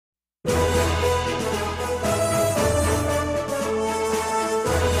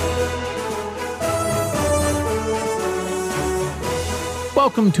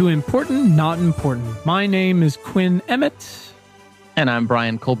Welcome to Important Not Important. My name is Quinn Emmett. And I'm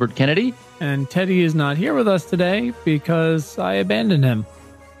Brian Colbert Kennedy. And Teddy is not here with us today because I abandoned him.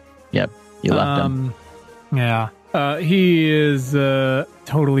 Yep, you left him. Yeah. He is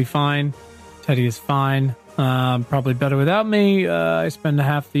totally fine. Teddy is fine. Probably better without me. I spend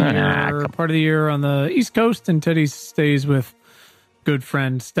half the year, part of the year on the East Coast, and Teddy stays with good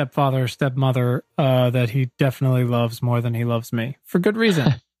friend, stepfather, stepmother, that he definitely loves more than he loves me, for good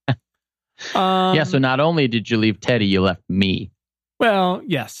reason. So not only did you leave Teddy, you left me. Well,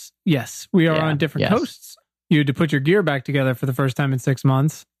 yes. We are on different coasts. You had to put your gear back together for the first time in 6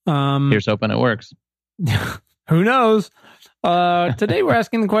 months. Here's hoping it works. Who knows? Today we're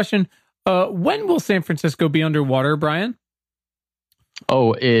asking the question, when will San Francisco be underwater, Brian?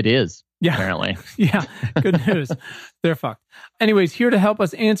 Oh, it is. Yeah. Apparently. Yeah. Good news. They're fucked. Anyways, here to help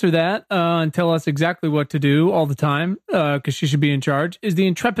us answer that and tell us exactly what to do all the time, because she should be in charge, is the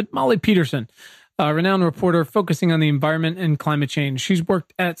intrepid Molly Peterson, a renowned reporter focusing on the environment and climate change. She's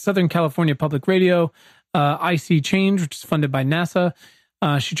worked at Southern California Public Radio, IC Change, which is funded by NASA.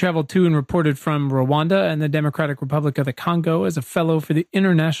 She traveled to and reported from Rwanda and the Democratic Republic of the Congo as a fellow for the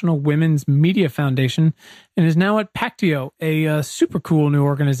International Women's Media Foundation, and is now at Pactio, a super cool new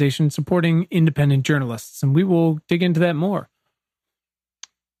organization supporting independent journalists. And we will dig into that more.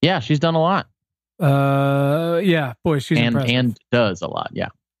 Yeah, she's done a lot. Yeah, boy, she's impressive. And does a lot, yeah.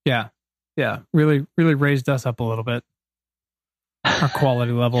 Yeah. Really raised us up a little bit. Our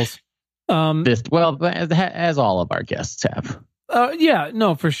quality levels. As all of our guests have.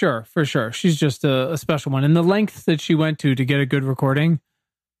 For sure. She's just a special one. And the length that she went to get a good recording,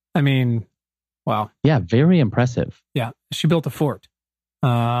 I mean, wow. Yeah, very impressive. Yeah, she built a fort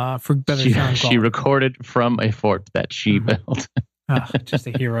for better sound quality. She recorded from a fort that she built. Just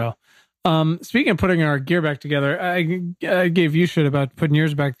a hero. Speaking of putting our gear back together, I gave you shit about putting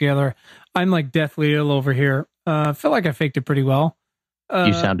yours back together. I'm like deathly ill over here. I feel like I faked it pretty well.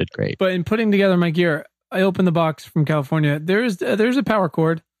 You sounded great. But in putting together my gear, I opened the box from California. There's a power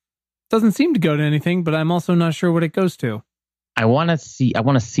cord. Doesn't seem to go to anything, but I'm also not sure what it goes to. I want to see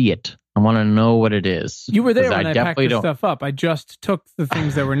it. I want to know what it is. You were there when I packed this stuff up. I just took the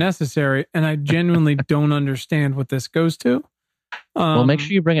things that were necessary, and I genuinely don't understand what this goes to. Well, make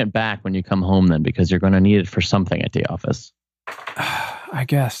sure you bring it back when you come home then, because you're going to need it for something at the office. I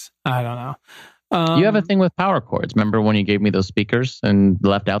guess. I don't know. You have a thing with power cords. Remember when you gave me those speakers and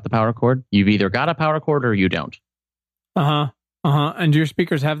left out the power cord? You've either got a power cord or you don't. And do your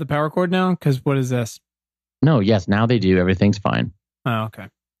speakers have the power cord now? Because what is this? No, yes, now they do. Everything's fine. Oh, okay.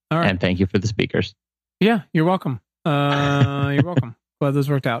 All right. And thank you for the speakers. Yeah, you're welcome. You're welcome. Glad those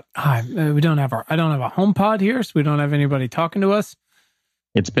worked out. I don't have a home pod here, so we don't have anybody talking to us.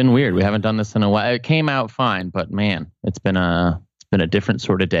 It's been weird. We haven't done this in a while. It came out fine, but man, it's been a different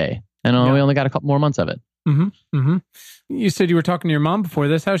sort of day. And we only got a couple more months of it. You said you were talking to your mom before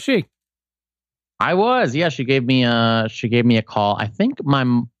this. How's she? I was. Yeah, she gave me a call. I think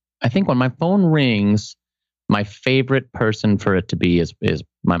when my phone rings, my favorite person for it to be is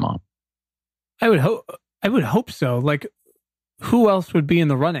my mom. I would hope so. Like, who else would be in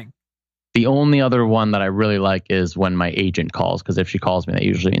the running? The only other one that I really like is when my agent calls, because if she calls me, that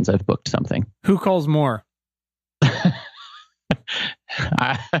usually means I've booked something. Who calls more?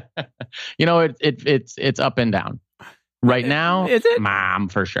 It's up and down. Right now, is it mom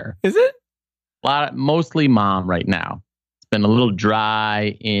for sure? Is it mostly mom right now? It's been a little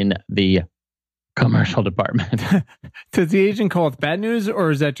dry in the commercial department. Does the agent call with bad news,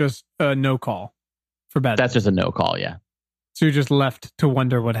 or is that just a no call for bad? That's just a no call. Yeah. So you're just left to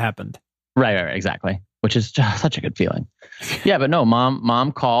wonder what happened. Right, exactly. Which is just such a good feeling. Yeah, but no,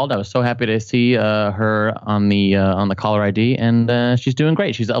 mom called. I was so happy to see her on the caller ID, and she's doing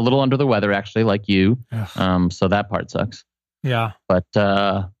great. She's a little under the weather, actually, like you. So that part sucks. Yeah. But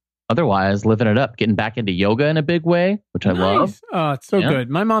otherwise, living it up, getting back into yoga in a big way, which I love. Oh, it's so good.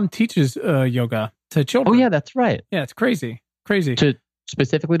 My mom teaches yoga to children. Oh yeah, that's right. Yeah, it's crazy.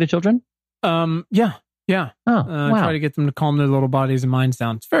 Specifically to children. Yeah. Oh, wow. Try to get them to calm their little bodies and minds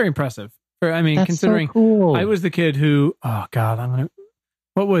down. It's very impressive. That's considering so cool. I was the kid who,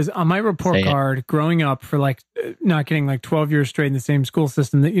 what was on my report card growing up for not getting 12 years straight in the same school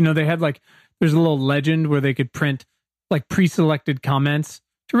system, that, they had there's a little legend where they could print pre-selected comments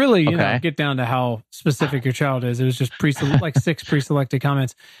to really, get down to how specific your child is. It was just 6 pre-selected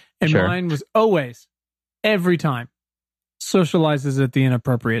comments. And mine was always, every time, socializes at the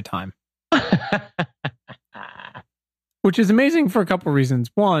inappropriate time. Which is amazing for a couple of reasons.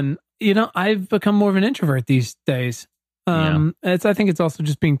 One, I've become more of an introvert these days. I think it's also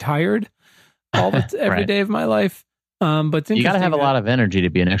just being tired every day of my life. But it's interesting. You got to have a lot of energy to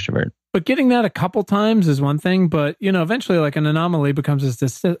be an extrovert. But getting that a couple times is one thing. But, eventually like an anomaly becomes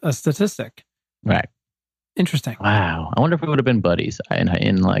a statistic. Right. Interesting. Wow. I wonder if we would have been buddies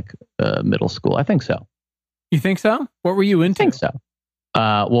in like middle school. I think so. You think so? What were you into? I think so.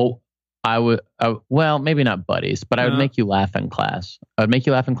 Well, I would, well, maybe not buddies, but I would make you laugh in class. I would make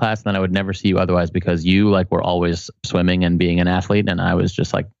you laugh in class, and then I would never see you otherwise because you like were always swimming and being an athlete, and I was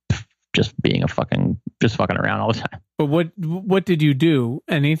just like, just being just fucking around all the time. But what did you do?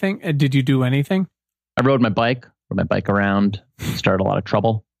 Anything? Did you do anything? I rode my bike around, started a lot of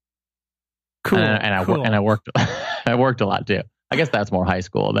trouble. Cool. And I worked. I worked a lot too. I guess that's more high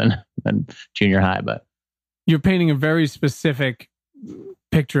school than junior high, but you're painting a very specific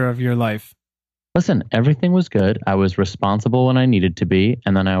picture of your life. Listen, everything was good. I was responsible when I needed to be,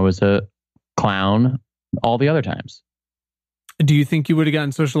 and then I was a clown all the other times. Do you think you would have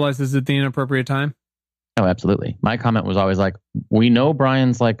gotten socialized at the inappropriate time? Oh, absolutely. My comment was always like, we know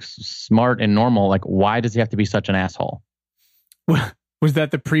Brian's like smart and normal. Like, why does he have to be such an asshole? Was that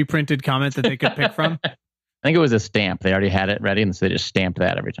the pre-printed comment that they could pick from? I think it was a stamp. They already had it ready, and so they just stamped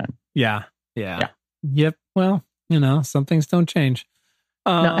that every time. Yeah. Yep. Well, some things don't change.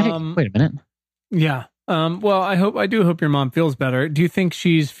 No, wait a minute. Yeah. Well, I do hope your mom feels better. Do you think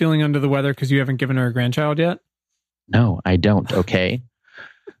she's feeling under the weather because you haven't given her a grandchild yet? No, I don't. Okay.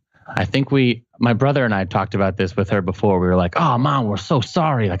 I think my brother and I talked about this with her before. We were like, oh, Mom, we're so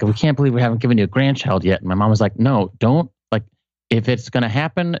sorry. Like, we can't believe we haven't given you a grandchild yet. And my mom was like, no, don't. Like, if it's going to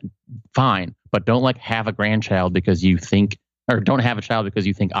happen, fine. But don't like have a grandchild because you think, or don't have a child because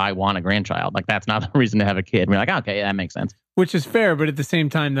you think I want a grandchild. Like, that's not the reason to have a kid. And we're like, okay, that makes sense. Which is fair. But at the same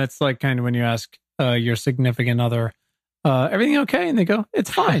time, that's like kind of when you ask your significant other, everything okay? And they go, it's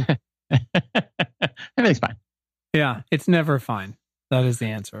fine. Everything's fine. Yeah, it's never fine. That is the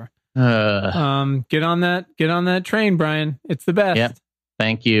answer. Get on that train, Brian. It's the best. Yep.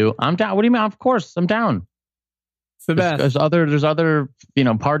 Thank you. I'm down. What do you mean? Of course, I'm down. It's the best. There's other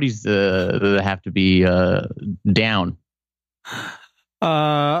parties that have to be down.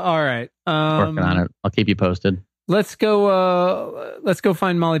 All right. Working on it. I'll keep you posted. Let's go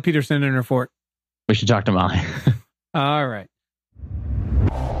find Molly Peterson in her fort. We should talk to Molly. All right.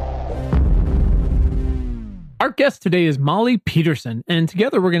 Our guest today is Molly Peterson, and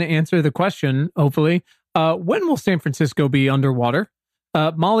together we're going to answer the question, hopefully, when will San Francisco be underwater?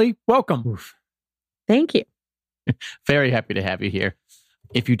 Molly, welcome. Oof. Thank you. Very happy to have you here.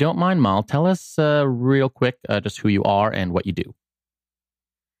 If you don't mind, Molly, tell us real quick just who you are and what you do.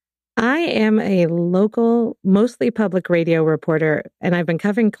 I am a local, mostly public radio reporter, and I've been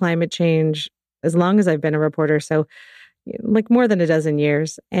covering climate change as long as I've been a reporter, so like more than a dozen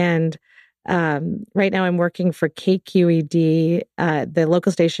years. And right now I'm working for KQED, the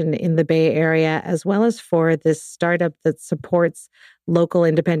local station in the Bay Area, as well as for this startup that supports local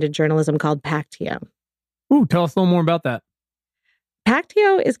independent journalism called Pactio. Ooh, tell us a little more about that.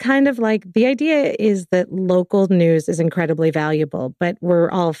 Pactio is kind of like, the idea is that local news is incredibly valuable, but we're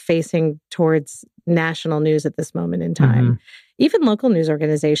all facing towards national news at this moment in time. Mm-hmm. Even local news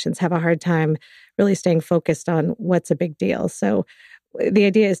organizations have a hard time really staying focused on what's a big deal. So the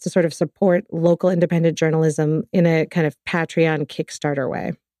idea is to sort of support local independent journalism in a kind of Patreon Kickstarter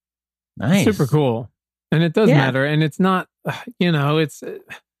way. Nice. Super cool. And it does matter. And it's not,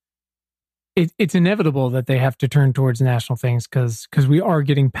 it's inevitable that they have to turn towards national things because we are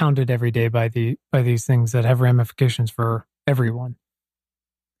getting pounded every day by these things that have ramifications for everyone.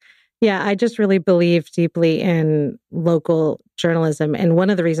 Yeah, I just really believe deeply in local journalism. And one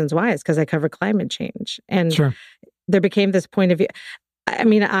of the reasons why is because I cover climate change. And sure. There became this point of view. I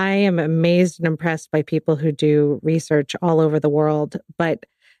mean, I am amazed and impressed by people who do research all over the world, but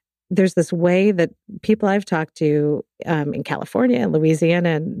there's this way that people I've talked to in California and Louisiana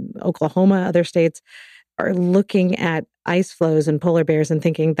and Oklahoma, other states, are looking at ice flows and polar bears and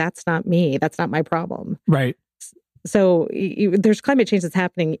thinking, that's not me. That's not my problem. Right. So there's climate change that's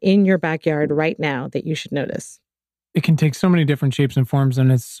happening in your backyard right now that you should notice. It can take so many different shapes and forms, and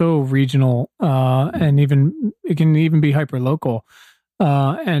it's so regional, and it can even be hyper local.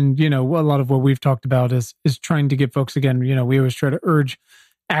 And a lot of what we've talked about is trying to get folks, again, we always try to urge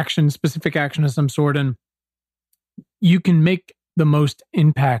specific action of some sort, and you can make the most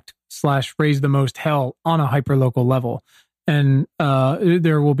impact / raise the most hell on a hyper local level. And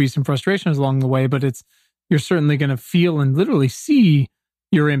there will be some frustrations along the way, but you're certainly going to feel and literally see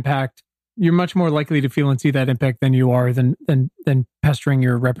your impact. You're much more likely to feel and see that impact than you are than pestering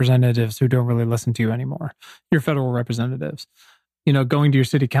your representatives who don't really listen to you anymore. Your federal representatives, going to your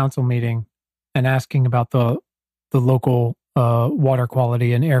city council meeting and asking about the local water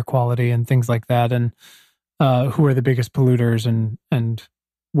quality and air quality and things like that. And who are the biggest polluters and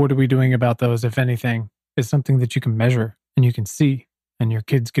what are we doing about those, if anything, is something that you can measure and you can see, and your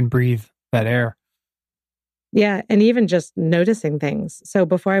kids can breathe that air. Yeah, and even just noticing things. So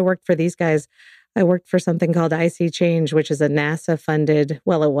before I worked for these guys, I worked for something called IC-Change, which is a NASA-funded,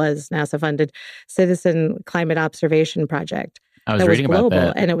 well, it was NASA-funded citizen climate observation project. I was reading global,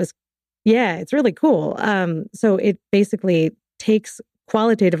 about that. And it was, yeah, it's really cool. So it basically takes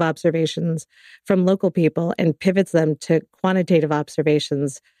qualitative observations from local people and pivots them to quantitative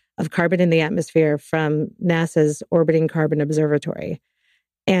observations of carbon in the atmosphere from NASA's Orbiting Carbon Observatory.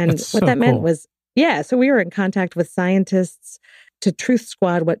 And what that meant was, so we were in contact with scientists to truth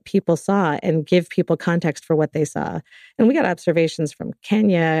squad what people saw and give people context for what they saw. And we got observations from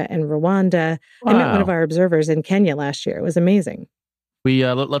Kenya and Rwanda. Wow. I met one of our observers in Kenya last year. It was amazing. We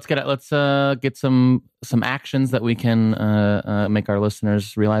let's get some actions that we can make our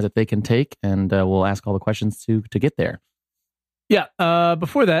listeners realize that they can take, and we'll ask all the questions to get there. Yeah.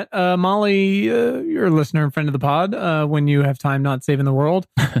 Before that, Molly, you're a listener and friend of the pod. When you have time, not saving the world.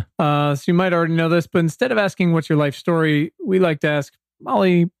 So you might already know this, but instead of asking what's your life story, we like to ask,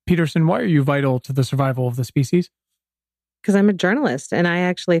 Molly Peterson, why are you vital to the survival of the species? Because I'm a journalist, and I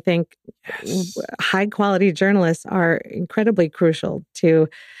actually think high quality journalists are incredibly crucial to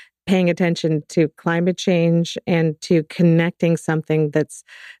paying attention to climate change and to connecting something that's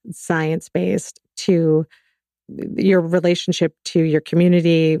science-based to your relationship to your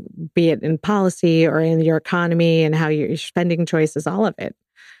community, be it in policy or in your economy and how your spending choices, all of it.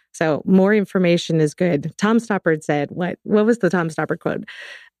 So more information is good. Tom Stoppard said, what was the Tom Stoppard quote?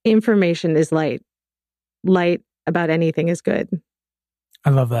 Information is light. Light about anything is good. I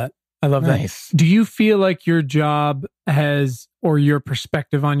love that. Nice. That. Do you feel like your job has, or your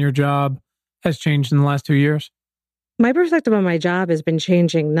perspective on your job has changed in the last 2 years? My perspective on my job has been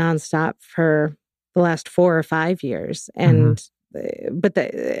changing nonstop for the last 4 or 5 years. And, but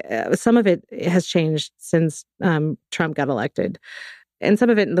some of it has changed since Trump got elected, and some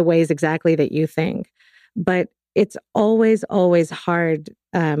of it in the ways exactly that you think. But it's always, always hard,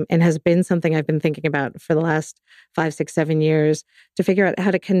 and has been something I've been thinking about for the last 5, 6, 7 years, to figure out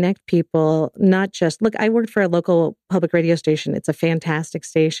how to connect people, not just, look, I worked for a local public radio station. It's a fantastic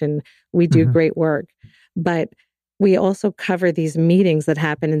station. We do great work. But we also cover these meetings that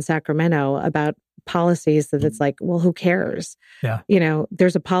happen in Sacramento about policies that it's like, well, who cares? Yeah. You know,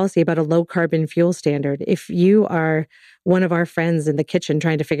 there's a policy about a low carbon fuel standard. If you are one of our friends in the kitchen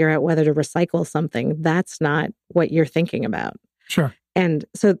trying to figure out whether to recycle something, that's not what you're thinking about. Sure. And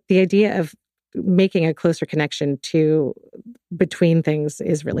so the idea of making a closer connection between things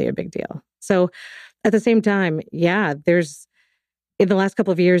is really a big deal. So at the same time, there's, in the last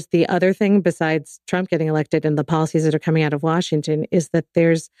couple of years, the other thing besides Trump getting elected and the policies that are coming out of Washington is that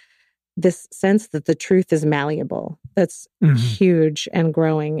there's this sense that the truth is malleable. That's huge and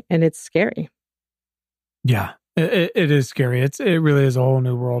growing, and it's scary. Yeah, it is scary. It really is a whole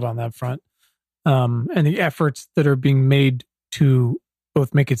new world on that front. And the efforts that are being made to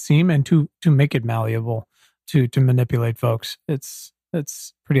both make it seem and to make it malleable, to manipulate folks. It's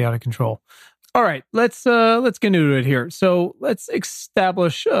pretty out of control. All right, let's get into it here. So let's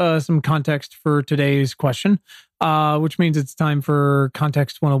establish some context for today's question, which means it's time for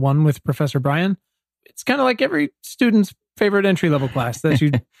Context 101 with Professor Brian. It's kind of like every student's favorite entry-level class that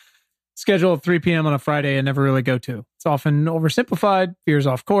you schedule at 3 p.m. on a Friday and never really go to. It's often oversimplified, veers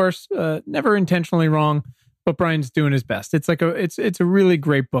off course, never intentionally wrong, but Brian's doing his best. It's like it's a really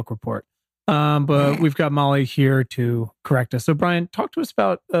great book report. But we've got Molly here to correct us. So, Brian, talk to us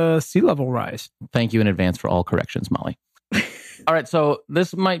about sea level rise. Thank you in advance for all corrections, Molly. All right, so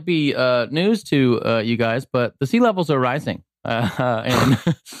this might be news to you guys, but the sea levels are rising. And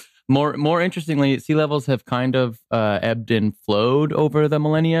more interestingly, sea levels have kind of ebbed and flowed over the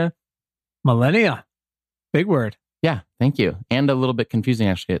millennia. Millennia. Big word. Yeah, thank you. And a little bit confusing,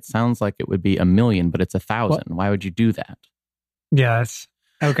 actually. It sounds like it would be 1,000,000, but it's 1,000. What? Why would you do that? Yes.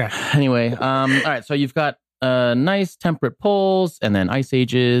 Okay. Anyway, all right. So you've got nice temperate poles, and then ice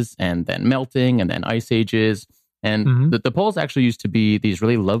ages, and then melting, and then ice ages. And the poles actually used to be these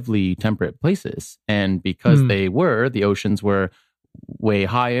really lovely temperate places. And because the oceans were way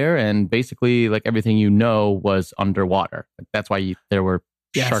higher, and basically like everything you know was underwater. That's why there were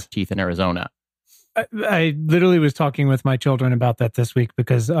shark teeth in Arizona. I literally was talking with my children about that this week,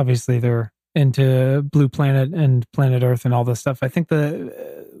 because obviously they're into Blue Planet and Planet Earth and all this stuff. I think the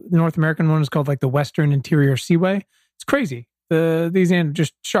North American one is called like the Western Interior Seaway. It's crazy. These and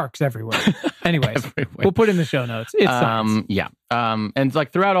just sharks everywhere. Anyways, we'll put in the show notes. It's science. Yeah. And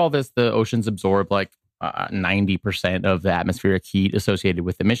like throughout all this, the oceans absorb like 90% of the atmospheric heat associated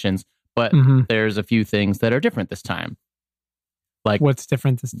with emissions. But there's a few things that are different this time. Like, what's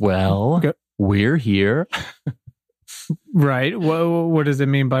different this time? Well, we're here. Right. What does it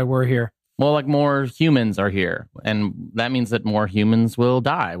mean by we're here? Well, like more humans are here. And that means that more humans will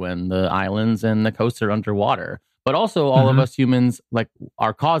die when the islands and the coasts are underwater. But also all of us humans like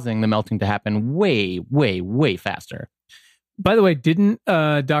are causing the melting to happen way, way, way faster. By the way, didn't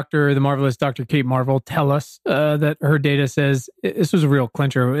the marvelous Dr. Kate Marvel tell us that her data says, this was a real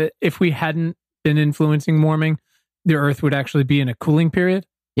clincher, if we hadn't been influencing warming, the Earth would actually be in a cooling period?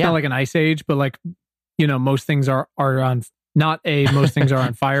 Yeah. Not like an ice age, but like, most things are on, most things are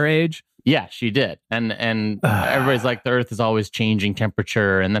on fire age. Yeah, she did. And everybody's like, the Earth is always changing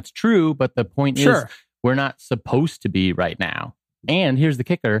temperature. And that's true. But the point is, we're not supposed to be right now. And here's the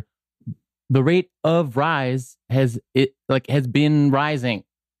kicker. The rate of rise has been rising.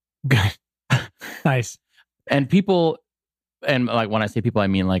 Nice. And people, and like when I say people, I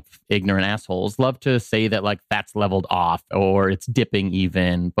mean like ignorant assholes, love to say that like that's leveled off or it's dipping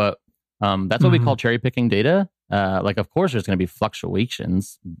even. But that's what we call cherry picking data. Like, of course, there's going to be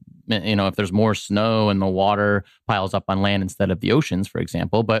fluctuations. If there's more snow and the water piles up on land instead of the oceans, for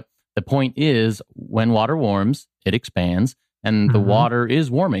example. But the point is, when water warms, it expands. And the water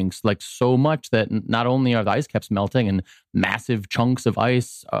is warming like so much that not only are the ice caps melting and massive chunks of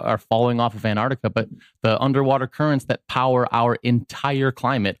ice are falling off of Antarctica, but the underwater currents that power our entire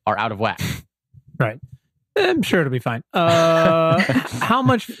climate are out of whack. Right. I'm sure it'll be fine. How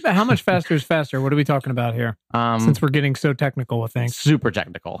much faster is faster? What are we talking about here? Since we're getting so technical with things. Super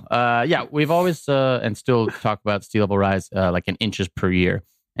technical. Yeah, we've always and still talk about sea level rise like in inches per year.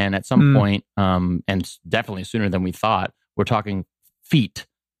 And at some point, and definitely sooner than we thought, we're talking feet.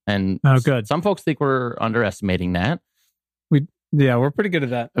 And good. Some folks think we're underestimating that. We're pretty good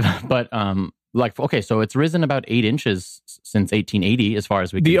at that. But so it's risen about 8 inches since 1880, as far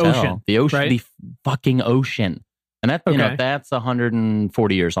as we can tell. The ocean, right? The fucking ocean. And that, that's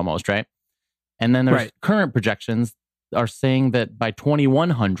 140 years almost, right? And then there's current projections are saying that by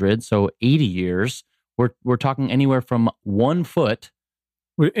 2100, so 80 years, we're talking anywhere from 1 foot.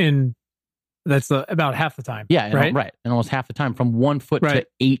 That's about half the time. Yeah, right? And almost half the time from 1 foot to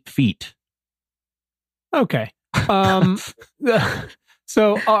 8 feet. Okay.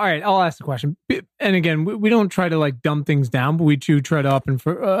 So, all right, I'll ask the question. And again, we don't try to like dumb things down, but we do try to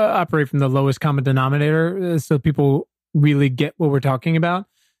operate from the lowest common denominator so people really get what we're talking about.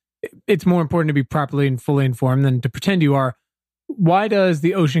 It's more important to be properly and fully informed than to pretend you are. Why does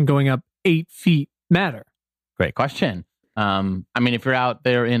the ocean going up 8 feet matter? Great question. If you're out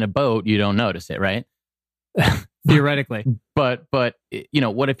there in a boat, you don't notice it, right? Theoretically. But what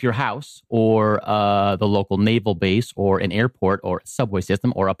if your house or the local naval base or an airport or a subway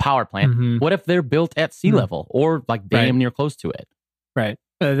system or a power plant, what if they're built at sea level or like damn near close to it? Right.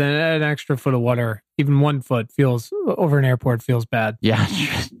 Then an extra foot of water, even 1 foot feels over an airport feels bad. Yeah.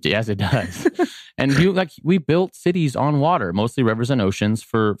 Yes, it does. And we built cities on water, mostly rivers and oceans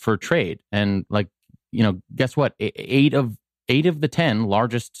for trade. And guess what? 8 of the 10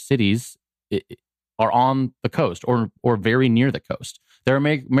 largest cities are on the coast or very near the coast. There are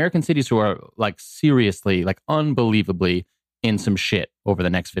American cities who are like seriously, like unbelievably in some shit over the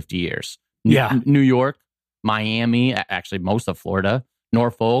next 50 years. Yeah. New York, Miami, actually most of Florida,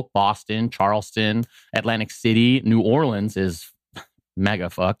 Norfolk, Boston, Charleston, Atlantic City, New Orleans is mega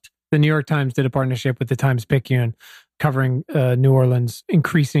fucked. The New York Times did a partnership with the Times-Picayune covering New Orleans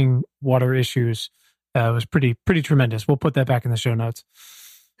increasing water issues. It was pretty tremendous. We'll put that back in the show notes.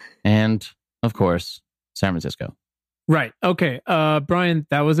 And of course, San Francisco. Right. Okay. Brian,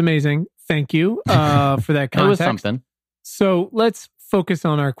 that was amazing. Thank you for that context. It was something. So let's focus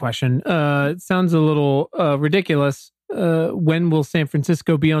on our question. It sounds a little ridiculous. When will San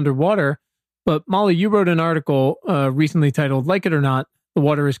Francisco be underwater? But Molly, you wrote an article recently titled, "Like It or Not, the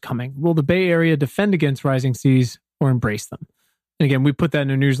Water is Coming. Will the Bay Area defend against rising seas or embrace them?" And again, we put that in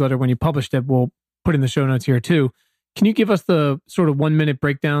a newsletter when you published it. We'll put in the show notes here too. Can you give us the sort of 1 minute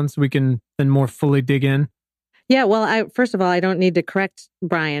breakdown so we can then more fully dig in? Yeah, well, first of all, I don't need to correct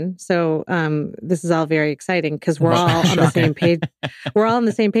Brian. So this is all very exciting because we're all on the same page. We're all on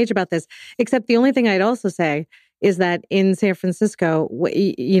the same page about this. Except the only thing I'd also say is that in San Francisco,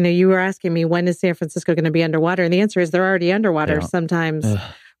 you were asking me, when is San Francisco going to be underwater? And the answer is they're already underwater sometimes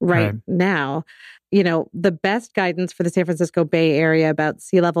right now. The best guidance for the San Francisco Bay Area about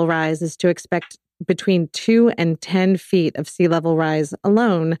sea level rise is to expect between 2 and 10 feet of sea level rise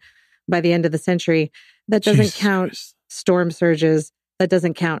alone by the end of the century. That doesn't count storm surges. That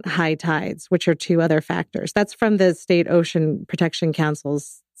doesn't count high tides, which are 2 other factors. That's from the State Ocean Protection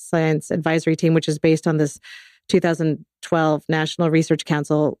Council's Science Advisory Team, which is based on this 2012 National Research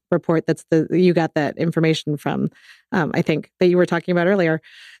Council report. You got that information from, I think, that you were talking about earlier.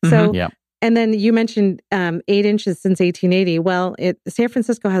 So, yeah. And then you mentioned 8 inches since 1880. Well, San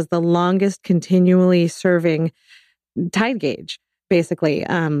Francisco has the longest continually serving tide gauge, basically.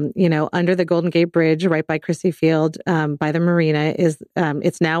 Under the Golden Gate Bridge, right by Crissy Field, by the marina,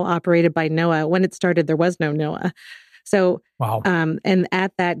 it's now operated by NOAA. When it started, there was no NOAA. So, wow. And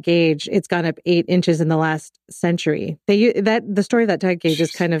at that gauge, it's gone up 8 inches in the last century. The story of that tide gauge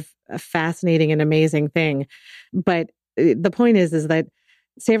is kind of a fascinating and amazing thing. But the point is that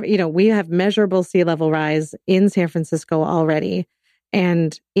we have measurable sea level rise in San Francisco already.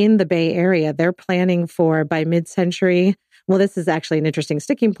 And in the Bay Area, they're planning for by mid-century. Well, this is actually an interesting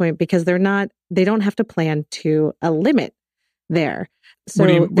sticking point because they don't have to plan to a limit there. So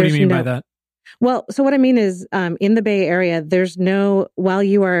what do you mean by that? Well, so what I mean is in the Bay Area, while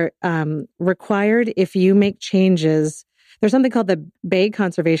you are required, if you make changes, there's something called the Bay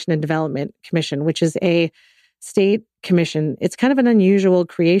Conservation and Development Commission, which is a state commission. It's kind of an unusual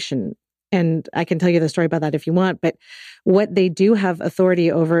creation. And I can tell you the story about that if you want. But what they do have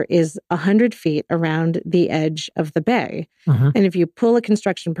authority over is 100 feet around the edge of the bay. Mm-hmm. And if you pull a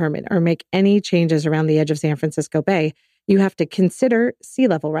construction permit or make any changes around the edge of San Francisco Bay, you have to consider sea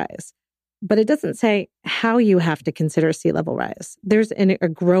level rise. But it doesn't say how you have to consider sea level rise. There's a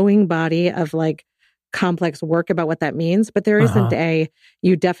growing body of complex work about what that means, but there isn't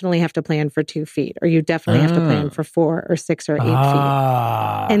you definitely have to plan for 2 feet, or you definitely have to plan for 4 or 6 or 8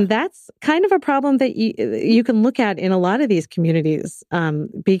 feet. And that's kind of a problem that you can look at in a lot of these communities,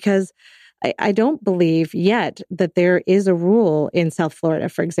 because I don't believe yet that there is a rule in South Florida,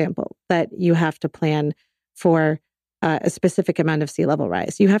 for example, that you have to plan for a specific amount of sea level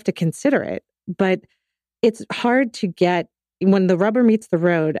rise. You have to consider it, but it's hard to get when the rubber meets the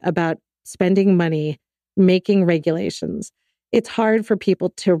road about spending money, making regulations. It's hard for people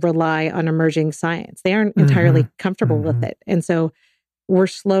to rely on emerging science. They aren't entirely comfortable with it. And so we're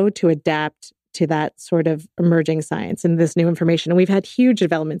slow to adapt to that sort of emerging science and this new information. And we've had huge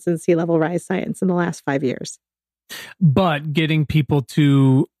developments in sea level rise science in the last 5 years. But getting people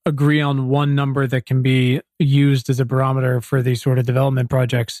to agree on one number that can be used as a barometer for these sort of development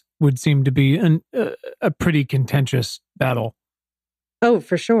projects would seem to be a pretty contentious battle. Oh,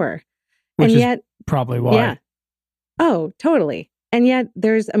 for sure. Which is probably why. Yeah. Oh, totally. And yet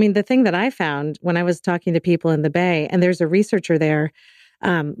the thing that I found when I was talking to people in the Bay, and there's a researcher there,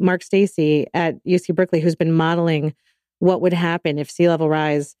 Mark Stacey at UC Berkeley, who's been modeling what would happen if sea level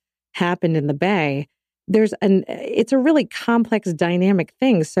rise happened in the Bay. It's a really complex dynamic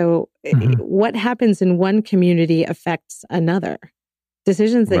thing. So what happens in one community affects another.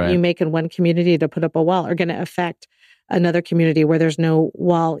 Decisions that you make in one community to put up a wall are going to affect another community where there's no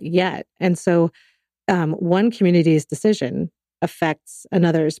wall yet. And so one community's decision affects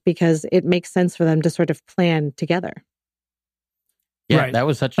another's because it makes sense for them to sort of plan together. Yeah, that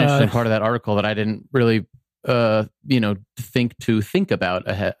was such an interesting part of that article that I didn't really, think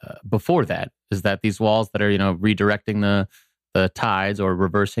about before that, is that these walls that are, redirecting the tides or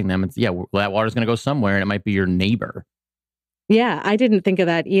reversing them, that water's going to go somewhere and it might be your neighbor. Yeah, I didn't think of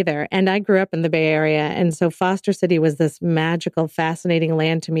that either. And I grew up in the Bay Area. And so Foster City was this magical, fascinating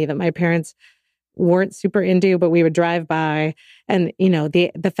land to me that my parents weren't super into, but we would drive by. And,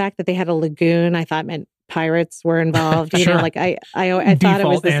 the fact that they had a lagoon, I thought meant pirates were involved. Sure. I thought it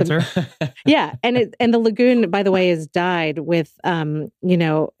was this answer. Yeah. And the lagoon, by the way, is dyed with,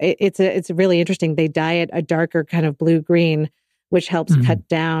 it's really interesting. They dye it a darker kind of blue-green, which helps cut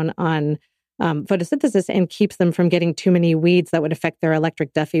down on photosynthesis and keeps them from getting too many weeds that would affect their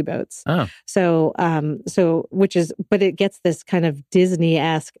electric Duffy boats. Oh. So but it gets this kind of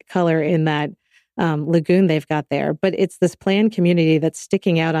Disney-esque color in that lagoon they've got there. But it's this planned community that's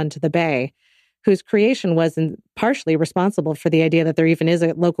sticking out onto the bay, whose creation wasn't partially responsible for the idea that there even is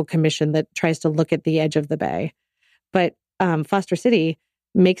a local commission that tries to look at the edge of the bay. But Foster City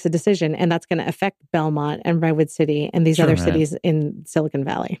makes a decision, and that's going to affect Belmont and Redwood City and these other cities in Silicon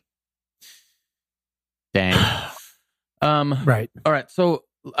Valley. Dang. Right. All right. So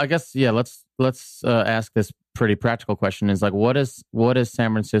I guess, let's ask this pretty practical question is what is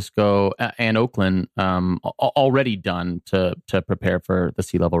San Francisco and Oakland already done to prepare for the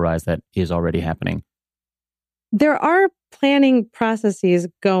sea level rise that is already happening? There are planning processes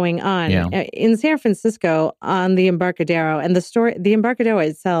going on in San Francisco on the Embarcadero, and the Embarcadero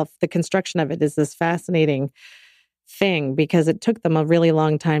itself, the construction of it is this fascinating thing because it took them a really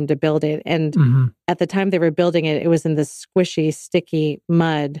long time to build it. And at the time they were building it, it was in this squishy, sticky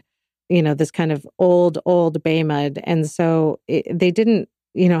mud, this kind of old bay mud. And so they didn't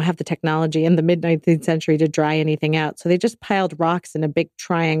have the technology in the mid-19th century to dry anything out. So they just piled rocks in a big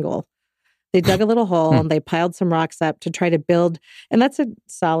triangle. They dug a little hole and they piled some rocks up to try to build. And that's a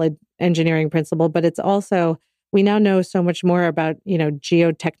solid engineering principle, but it's also, we now know so much more about,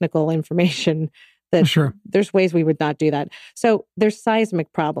 geotechnical information that there's ways we would not do that. So there's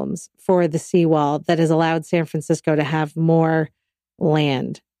seismic problems for the seawall that has allowed San Francisco to have more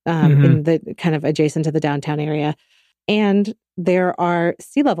land in the kind of adjacent to the downtown area. And there are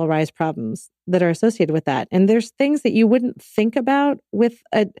sea level rise problems that are associated with that. And there's things that you wouldn't think about with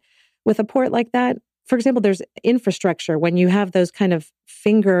a port like that. For example, there's infrastructure when you have those kind of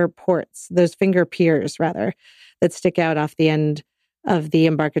finger ports, those finger piers rather, that stick out off the end of the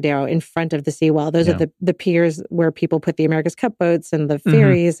Embarcadero in front of the seawall. Those are the piers where people put the America's Cup boats and the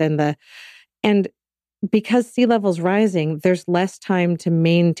ferries and because sea level's rising, there's less time to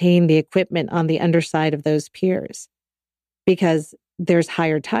maintain the equipment on the underside of those piers because there's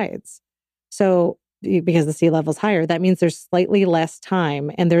higher tides. So because the sea level's higher, that means there's slightly less time,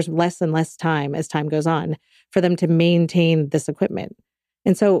 and there's less and less time as time goes on for them to maintain this equipment.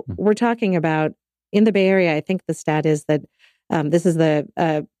 And so we're talking about, in the Bay Area, I think the stat is that this is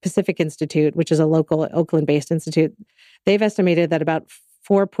the Pacific Institute, which is a local Oakland-based institute. They've estimated that about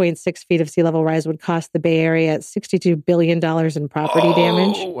 4.6 feet of sea level rise would cost the Bay Area $62 billion in property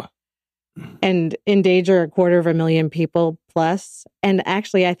damage and endanger 250,000 people plus. And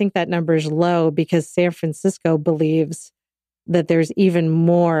actually, I think that number is low because San Francisco believes that there's even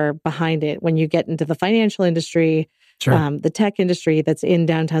more behind it when you get into the financial industry, the tech industry that's in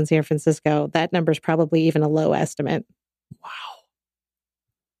downtown San Francisco. That number is probably even a low estimate.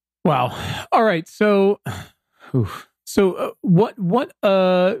 Wow. All right. So, what,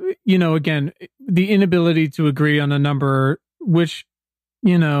 again, the inability to agree on a number, which,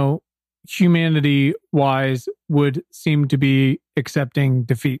 humanity-wise would seem to be accepting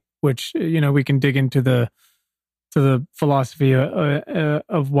defeat, which, we can dig into the philosophy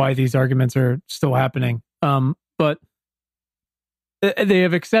of why these arguments are still happening. But they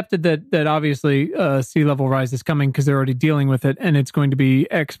have accepted that obviously sea level rise is coming because they're already dealing with it, and it's going to be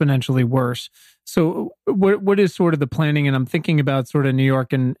exponentially worse. So what is sort of the planning? And I'm thinking about sort of New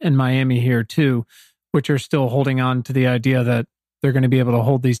York and Miami here too, which are still holding on to the idea that they're going to be able to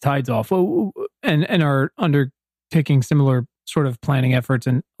hold these tides off and are undertaking similar sort of planning efforts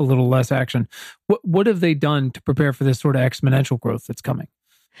and a little less action. What have they done to prepare for this sort of exponential growth that's coming?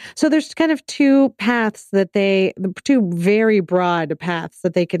 So there's kind of two very broad paths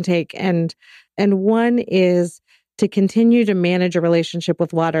that they can take. And one is to continue to manage a relationship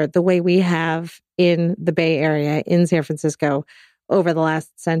with water the way we have in the Bay Area, in San Francisco, over the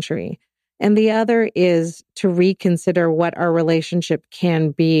last century. And the other is to reconsider what our relationship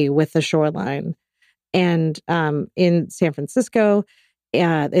can be with the shoreline. And in San Francisco,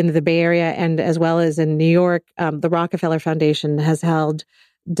 in the Bay Area, and as well as in New York, the Rockefeller Foundation has held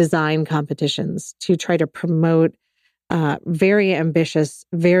design competitions to try to promote very ambitious,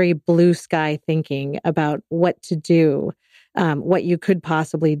 very blue sky thinking about what to do, what you could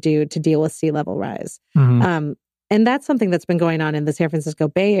possibly do to deal with sea level rise. And that's something that's been going on in the San Francisco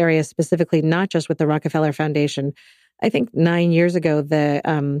Bay Area, specifically, not just with the Rockefeller Foundation. I think 9 years ago,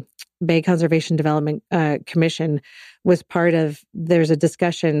 the Bay Conservation Development Commission was part of, there's a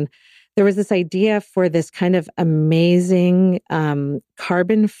discussion. There was this idea for this kind of amazing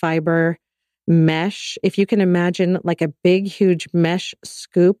carbon fiber mesh. If you can imagine like a big, huge mesh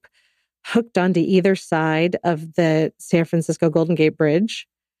scoop hooked onto either side of the San Francisco Golden Gate Bridge.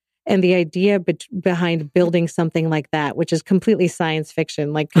 And the idea behind building something like that, which is completely science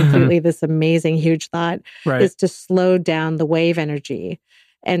fiction, like completely this amazing, huge thought, is to slow down the wave energy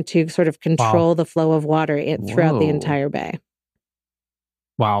and to sort of control the flow of water throughout the entire bay.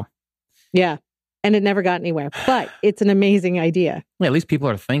 Wow. Yeah. And it never got anywhere, but it's an amazing idea. Yeah, at least people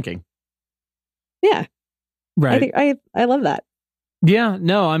are thinking. Yeah. Right. I love that. Yeah.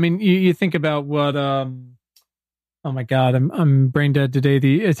 No, I mean, you think about what, oh my God, I'm brain dead today.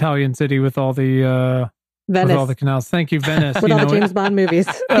 The Italian city with all the Venice. With all the canals. Thank you, Venice. With all the James Bond movies.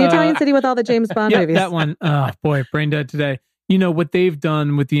 The Italian city with all the James Bond movies. That one. Oh boy, brain dead today. You know what they've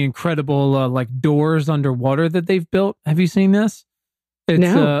done with the incredible like doors underwater that they've built. Have you seen this?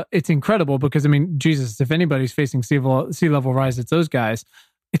 It's incredible because I mean, Jesus, if anybody's facing sea level rise, it's those guys.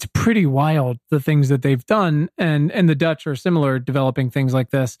 It's pretty wild the things that they've done, and the Dutch are similar, developing things like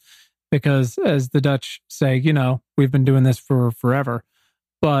this. Because as the Dutch say, you know, we've been doing this for forever.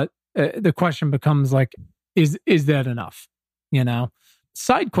 But the question becomes like, is that enough? You know,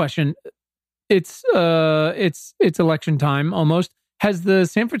 side question. It's election time almost. Has the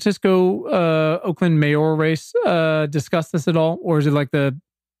San Francisco Oakland mayoral race discussed this at all, or is it like the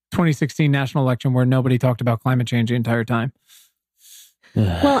 2016 national election where nobody talked about climate change the entire time?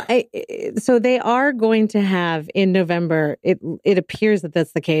 Well, so they are going to have in November. It appears that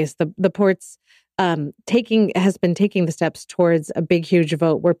that's the case. The port's has been taking the steps towards a big, huge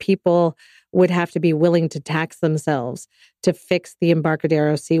vote where people would have to be willing to tax themselves to fix the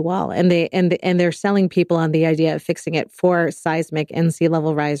Embarcadero seawall, and they're selling people on the idea of fixing it for seismic and sea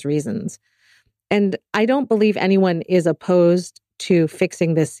level rise reasons. And I don't believe anyone is opposed to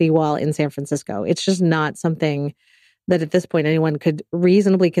fixing this seawall in San Francisco. It's just not something that at this point anyone could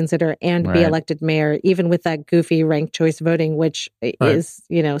reasonably consider and be elected mayor, even with that goofy ranked choice voting, which is,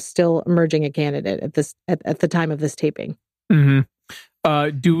 still emerging a candidate at the time of this taping. Mm-hmm.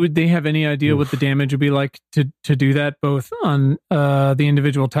 Do they have any idea what the damage would be like to do that, both on the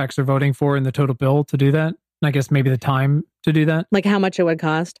individual tax they're voting for and the total bill to do that? And I guess maybe the time to do that? Like how much it would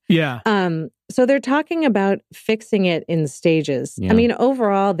cost? Yeah. So they're talking about fixing it in stages. Yeah. I mean,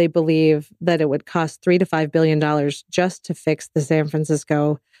 overall, they believe that it would cost $3 to $5 billion just to fix the San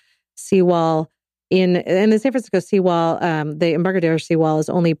Francisco seawall. And the San Francisco seawall, the Embarcadero seawall is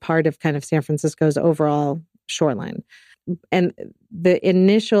only part of kind of San Francisco's overall shoreline. And the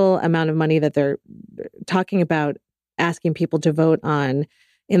initial amount of money that they're talking about asking people to vote on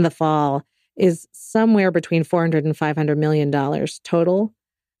in the fall is somewhere between $400 and $500 million total.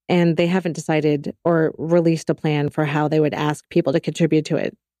 And they haven't decided or released a plan for how they would ask people to contribute to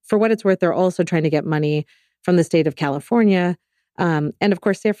it. For what it's worth, they're also trying to get money from the state of California. And of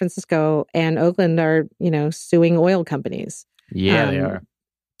course, San Francisco and Oakland are, suing oil companies. Yeah, they are.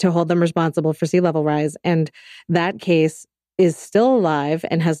 To hold them responsible for sea level rise. And that case is still alive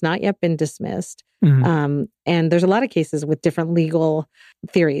and has not yet been dismissed. Mm-hmm. And there's a lot of cases with different legal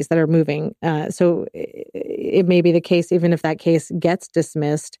theories that are moving. So it may be the case, even if that case gets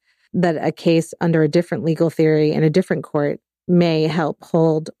dismissed, that a case under a different legal theory in a different court may help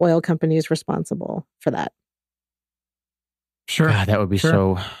hold oil companies responsible for that. Sure. God, that would be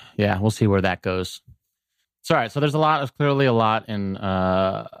so, yeah, we'll see where that goes. Sorry, so there's clearly a lot in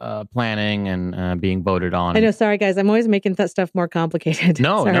planning and being voted on. I know, sorry guys, I'm always making that stuff more complicated.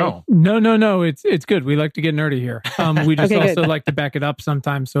 No. It's good. We like to get nerdy here. We just also like to back it up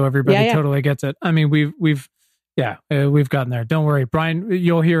sometimes so everybody totally gets it. I mean, we've gotten there. Don't worry, Brian.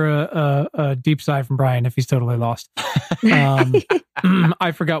 You'll hear a deep sigh from Brian if he's totally lost.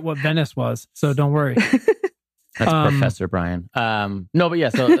 I forgot what Venice was, so don't worry. That's Professor Brian. No, but yeah,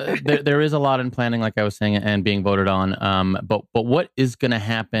 so there is a lot in planning, like I was saying, and being voted on. But what is going to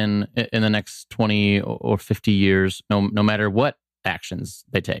happen in the next 20 or 50 years, no matter what actions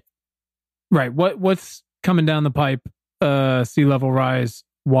they take? Right. What's coming down the pipe, sea level rise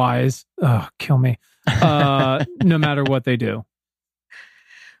wise? Oh, kill me. No matter what they do.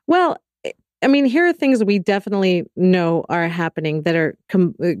 Well, I mean, here are things we definitely know are happening that are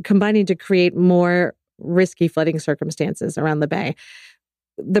combining to create more risky flooding circumstances around the bay.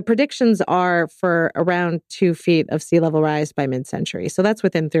 The predictions are for around 2 feet of sea level rise by mid-century. So that's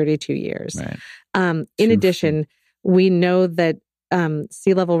within 32 years. Right. In addition, we know that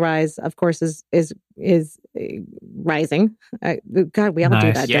sea level rise, of course, is rising. God, we all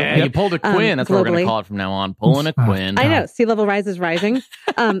do that. Yeah, you pulled a Quinn. That's globally. What we're going to call it from now on. Pulling a Quinn. I know. Sea level rise is rising.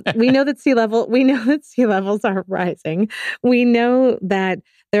 We know that sea levels are rising. We know that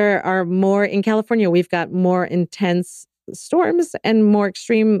there are more in California. We've got more intense storms and more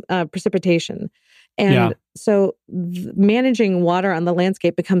extreme precipitation. And so managing water on the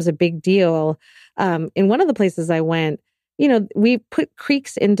landscape becomes a big deal. In one of the places I went, we put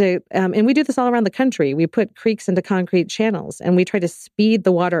creeks into, and we do this all around the country. We put creeks into concrete channels and we try to speed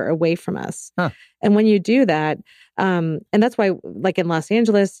the water away from us. Huh. And when you do that, and that's why, like in Los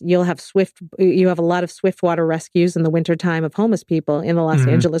Angeles, you have a lot of swift water rescues in the wintertime of homeless people in the Los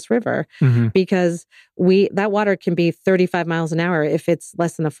Angeles River, because that water can be 35 miles an hour if it's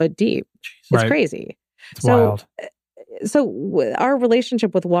less than a foot deep. It's crazy. It's wild. So our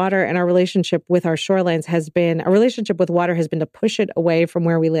relationship with water and our relationship with our shorelines has been to push it away from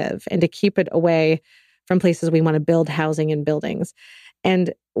where we live and to keep it away from places we want to build housing and buildings.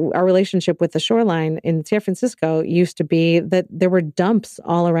 And our relationship with the shoreline in San Francisco used to be that there were dumps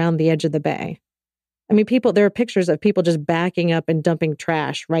all around the edge of the bay. I mean, there are pictures of people just backing up and dumping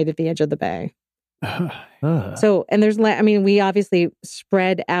trash right at the edge of the bay. So, and we obviously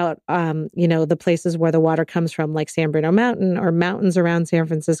spread out, the places where the water comes from, like San Bruno Mountain or mountains around San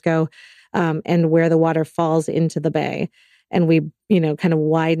Francisco, and where the water falls into the bay. And we, kind of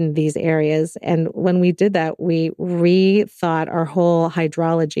widened these areas. And when we did that, we rethought our whole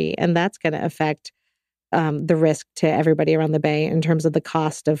hydrology, and that's going to affect the risk to everybody around the Bay in terms of the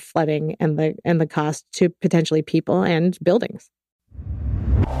cost of flooding and the cost to potentially people and buildings.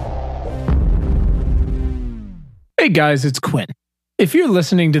 Hey guys, it's Quinn. If you're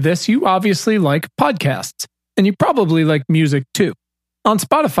listening to this, you obviously like podcasts, and you probably like music too. On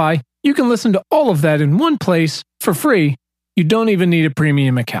Spotify, you can listen to all of that in one place for free. You don't even need a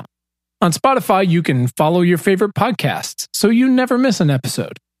premium account. On Spotify, you can follow your favorite podcasts so you never miss an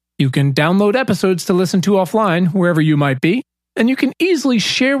episode. You can download episodes to listen to offline wherever you might be, and you can easily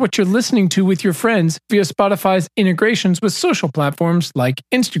share what you're listening to with your friends via Spotify's integrations with social platforms like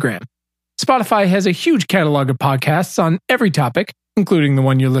Instagram. Spotify has a huge catalog of podcasts on every topic, including the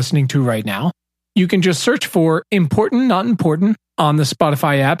one you're listening to right now. You can just search for Important Not Important on the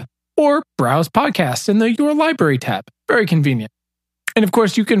Spotify app or browse podcasts in the Your Library tab. Very convenient. And of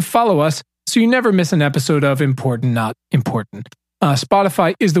course, you can follow us so you never miss an episode of Important Not Important.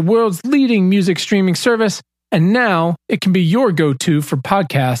 Spotify is the world's leading music streaming service, and now it can be your go-to for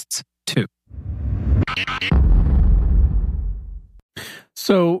podcasts too.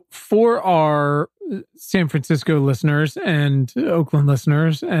 So for our San Francisco listeners and Oakland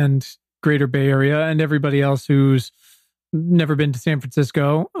listeners and Greater Bay Area and everybody else who's never been to San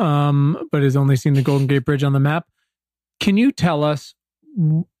Francisco, but has only seen the Golden Gate Bridge on the map, can you tell us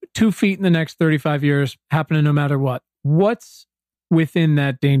 2 feet in the next 35 years, happening no matter what, what's within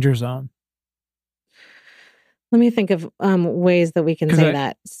that danger zone? Let me think of ways that we can say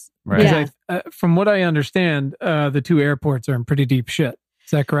that. Right. Yeah. From what I understand, the 2 airports are in pretty deep shit.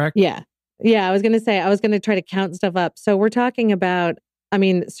 Is that correct? Yeah. Yeah. I was going to try to count stuff up. So we're talking about,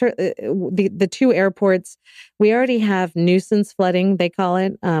 the 2 airports, we already have nuisance flooding, they call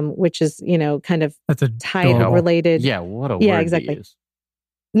it, which is, kind of that's a tide related. Yeah. What a word exactly. To use.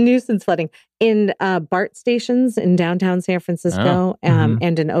 Nuisance flooding in BART stations in downtown San Francisco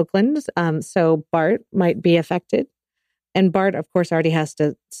and in Oakland. So BART might be affected. And BART, of course, already has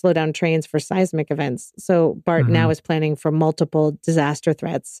to slow down trains for seismic events. So BART now is planning for multiple disaster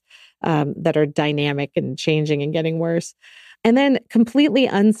threats that are dynamic and changing and getting worse. And then completely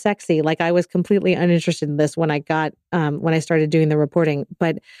unsexy, like I was completely uninterested in this when I started doing the reporting,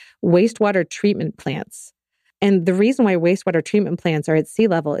 but wastewater treatment plants. And the reason why wastewater treatment plants are at sea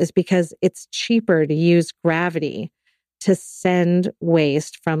level is because it's cheaper to use gravity to send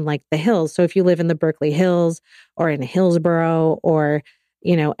waste from like the hills. So if you live in the Berkeley Hills or in Hillsborough or,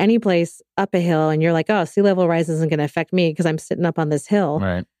 any place up a hill and you're like, oh, sea level rise isn't going to affect me because I'm sitting up on this hill.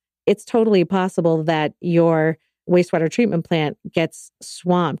 Right. It's totally possible that your wastewater treatment plant gets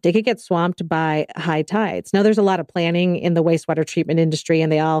swamped. It could get swamped by high tides. Now, there's a lot of planning in the wastewater treatment industry,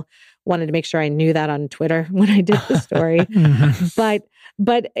 and they all wanted to make sure I knew that on Twitter when I did the story.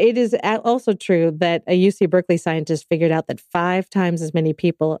 But it is also true that a UC Berkeley scientist figured out that 5 times as many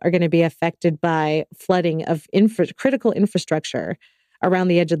people are going to be affected by flooding of critical infrastructure around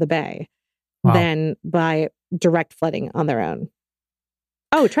the edge of the bay than by direct flooding on their own.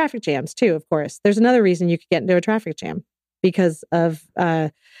 Oh, traffic jams too, of course. There's another reason you could get into a traffic jam because of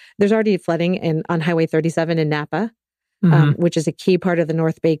there's already flooding on Highway 37 in Napa, which is a key part of the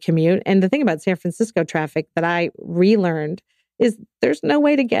North Bay commute. And the thing about San Francisco traffic that I relearned is there's no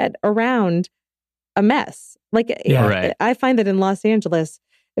way to get around a mess. I find that in Los Angeles,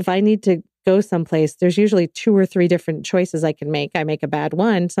 if I need to go someplace, there's usually 2 or 3 different choices I can make. I make a bad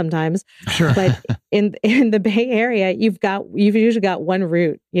one sometimes. Sure. But in the Bay Area, you've usually got one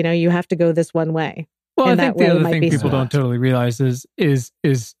route. You have to go this one way. Well, I think the other thing people don't totally realize is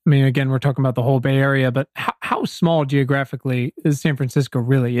again, we're talking about the whole Bay Area, but how small geographically San Francisco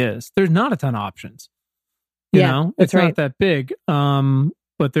really is. There's not a ton of options. You know, it's not that big.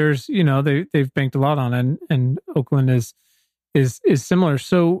 But there's, they've banked a lot on it, and Oakland is similar.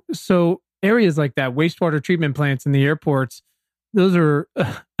 So areas like that, wastewater treatment plants in the airports, those are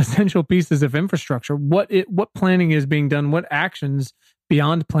essential pieces of infrastructure. What planning is being done? What actions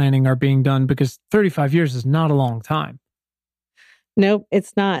beyond planning are being done? Because 35 years is not a long time. Nope,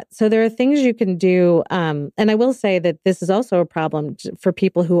 it's not. So there are things you can do. And I will say that this is also a problem for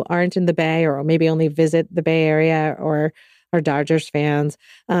people who aren't in the Bay or maybe only visit the Bay Area or are Dodgers fans.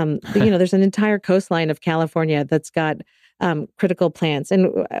 There's an entire coastline of California that's got critical plants.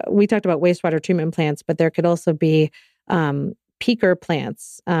 And we talked about wastewater treatment plants, but there could also be peaker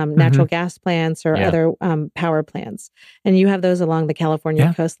plants, natural gas plants or other power plants. And you have those along the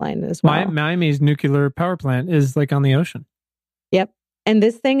California coastline as well. Miami's nuclear power plant is like on the ocean. Yep. And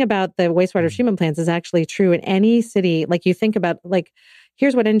this thing about the wastewater treatment plants is actually true in any city. Like you think about,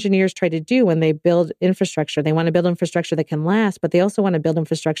 here's what engineers try to do when they build infrastructure. They want to build infrastructure that can last, but they also want to build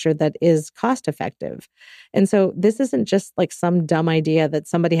infrastructure that is cost effective. And so this isn't just like some dumb idea that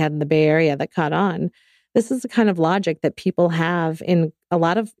somebody had in the Bay Area that caught on. this is the kind of logic that people have in a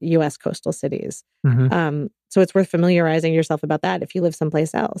lot of U.S. coastal cities. So it's worth familiarizing yourself about that if you live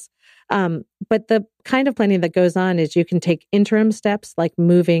someplace else. But the kind of planning that goes on is you can take interim steps like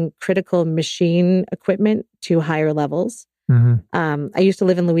moving critical machine equipment to higher levels. I used to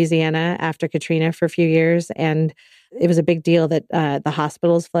live in Louisiana after Katrina for a few years, and it was a big deal that the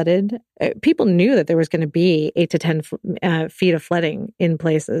hospitals flooded. People knew that there was going to be 8 to 10 feet of flooding in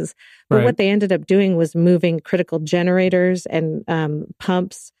places. But what they ended up doing was moving critical generators and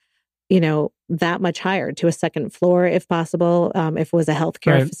pumps, that much higher to a second floor, if possible, if it was a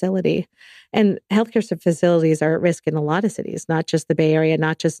healthcare facility. And healthcare facilities are at risk in a lot of cities, not just the Bay Area,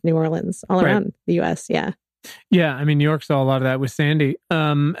 not just New Orleans, all around the U.S. Yeah. Yeah. I mean, New York saw a lot of that with Sandy.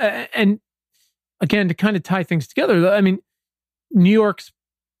 And again, to kind of tie things together, I mean, New York's,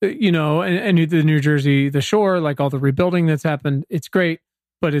 and the New Jersey, the shore, like all the rebuilding that's happened, it's great,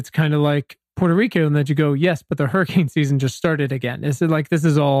 but it's kind of like Puerto Rico, and that you go, yes, but the hurricane season just started again. It's like, it's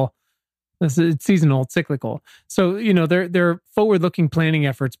seasonal, it's cyclical. So, their forward-looking planning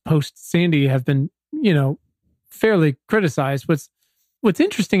efforts post-Sandy have been, fairly criticized. What's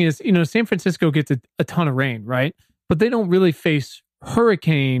interesting is, San Francisco gets a ton of rain, right? But they don't really face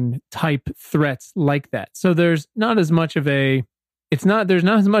hurricane-type threats like that. So there's not as much of a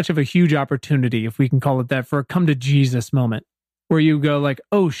huge opportunity, if we can call it that, for a come to Jesus moment where you go like,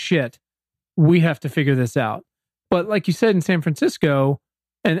 oh shit, we have to figure this out. But like you said in San Francisco,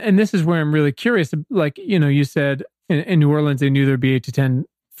 and this is where I'm really curious, like, you said in New Orleans, they knew there'd be 8 to 10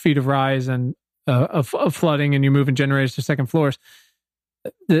 feet of rise and of flooding, and you're moving generators to second floors.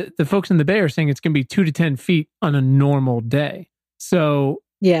 The folks in the Bay are saying it's going to be 2 to 10 feet on a normal day. So,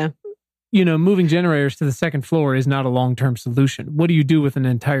 moving generators to the second floor is not a long-term solution. What do you do with an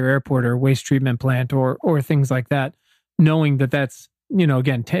entire airport or waste treatment plant or things like that, knowing that that's,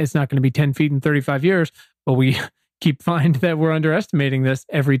 again, it's not going to be 10 feet in 35 years, but we keep find that we're underestimating this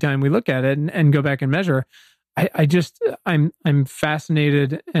every time we look at it and go back and measure. I'm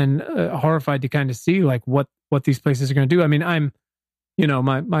fascinated and horrified to kind of see like what these places are going to do. I mean,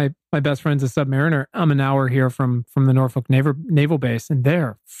 my best friend's a submariner. I'm an hour here from the Norfolk Naval Base, and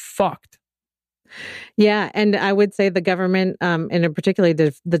they're fucked. Yeah, and I would say the government, and particularly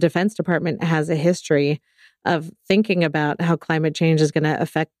the Defense Department, has a history of thinking about how climate change is going to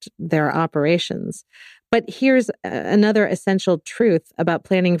affect their operations. But here's another essential truth about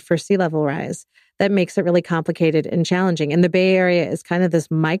planning for sea level rise that makes it really complicated and challenging. And the Bay Area is kind of this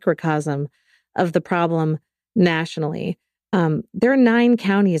microcosm of the problem nationally. There are 9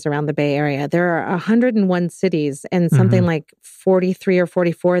 counties around the Bay Area. There are 101 cities and something like 43 or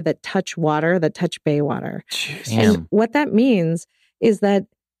 44 that touch water, that touch bay water. Jeez. And what that means is that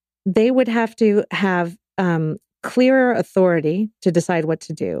they would have to have clearer authority to decide what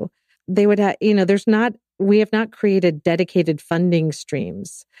to do. They would have, we have not created dedicated funding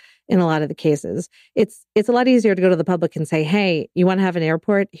streams in a lot of the cases. It's a lot easier to go to the public and say, hey, you want to have an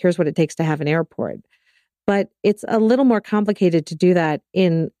airport? Here's what it takes to have an airport. But it's a little more complicated to do that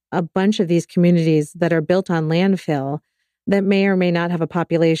in a bunch of these communities that are built on landfill that may or may not have a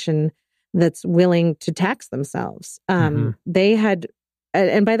population that's willing to tax themselves. They had,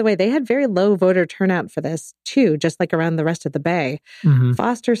 and by the way, they had very low voter turnout for this too, just like around the rest of the Bay.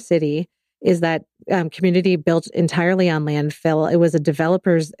 Foster City is that community built entirely on landfill. It was a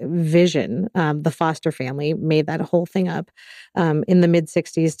developer's vision. The Foster family made that whole thing up in the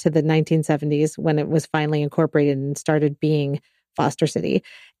mid-60s to the 1970s when it was finally incorporated and started being Foster City.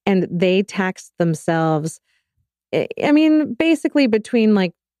 And they taxed themselves, I mean, basically between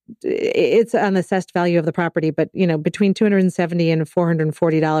like, it's an assessed value of the property, but, between $270 and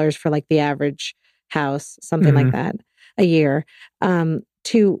 $440 for like the average house, something like that, a year.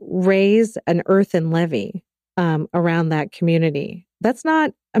 To raise an earthen levy around that community. That's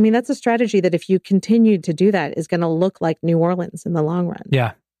a strategy that if you continue to do that is going to look like New Orleans in the long run.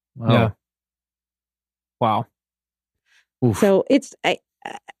 Yeah. Wow. Yeah. Wow. Oof. So I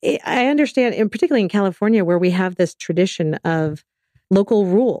understand, and particularly in California, where we have this tradition of local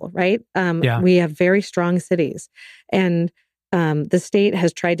rule, right? We have very strong cities. And the state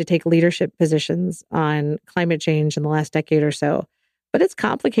has tried to take leadership positions on climate change in the last decade or so. But it's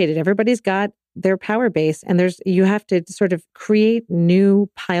complicated. Everybody's got their power base, and you have to sort of create new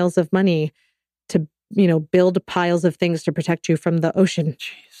piles of money to, build piles of things to protect you from the ocean.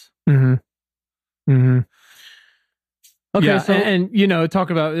 Jeez. Okay, Yeah, so and talk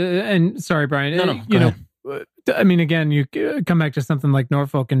about and sorry, Brian. No, I mean, again, you come back to something like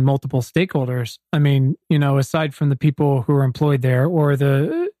Norfolk and multiple stakeholders. I mean, aside from the people who are employed there, or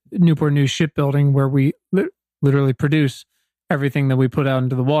the Newport News shipbuilding, where we literally produce everything that we put out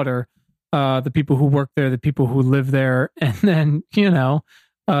into the water, the people who work there, the people who live there, and then,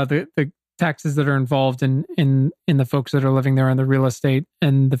 the taxes that are involved in the folks that are living there and the real estate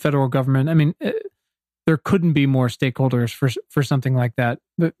and the federal government. I mean, there couldn't be more stakeholders for something like that.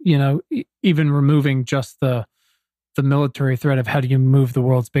 But, even removing just the military threat of how do you move the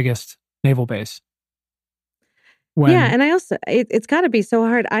world's biggest naval base? And I also, it's got to be so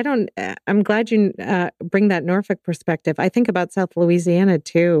hard. I'm glad you bring that Norfolk perspective. I think about South Louisiana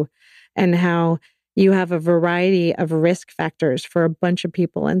too, and how you have a variety of risk factors for a bunch of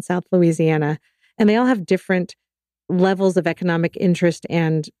people in South Louisiana, and they all have different levels of economic interest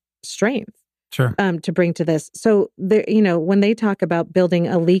and strength. Sure. To bring to this. So, when they talk about building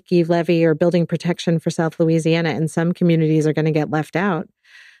a leaky levee or building protection for South Louisiana, and some communities are going to get left out,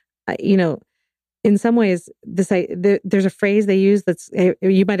 in some ways, there's a phrase they use that's,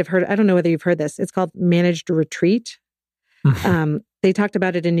 you might have heard, I don't know whether you've heard this, it's called managed retreat. They talked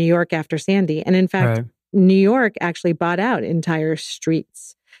about it in New York after Sandy. And in fact, right. New York actually bought out entire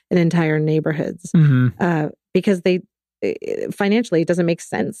streets and entire neighborhoods because financially, it doesn't make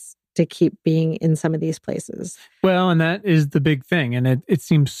sense to keep being in some of these places. Well, and that is the big thing. And it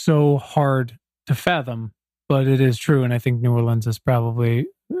seems so hard to fathom, but it is true. And I think New Orleans is probably,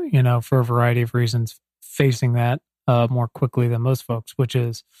 for a variety of reasons, facing that more quickly than most folks, which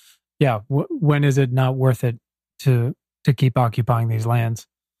is, when is it not worth it to keep occupying these lands?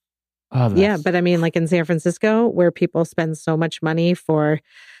 But I mean, like in San Francisco, where people spend so much money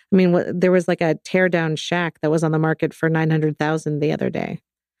there was like a tear down shack that was on the market for $900,000 the other day.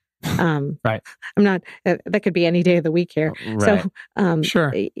 Right. That could be any day of the week here. Right. So,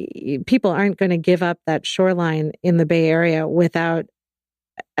 sure. People aren't going to give up that shoreline in the Bay Area without,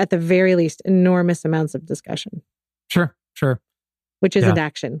 at the very least, enormous amounts of discussion. Sure. Which isn't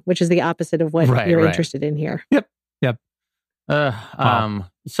action, which is the opposite of what you're interested in here. Yep.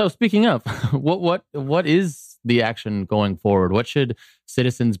 So speaking of, what is the action going forward? What should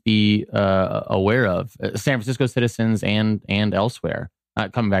citizens be aware of? San Francisco citizens and elsewhere.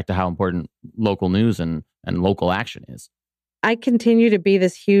 Coming back to how important local news and local action is. I continue to be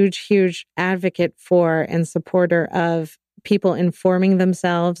this huge, huge advocate for and supporter of people informing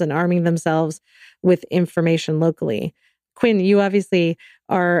themselves and arming themselves with information locally. Quinn, you obviously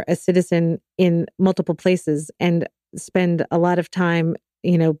are a citizen in multiple places and spend a lot of time,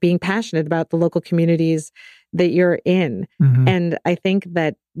 being passionate about the local communities that you're in. Mm-hmm. And I think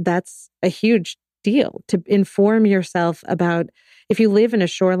that that's a huge deal to inform yourself about, if you live in a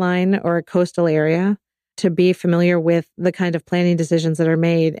shoreline or a coastal area, to be familiar with the kind of planning decisions that are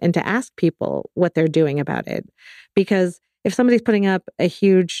made and to ask people what they're doing about it. Because if somebody's putting up a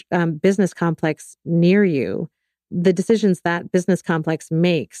huge business complex near you, the decisions that business complex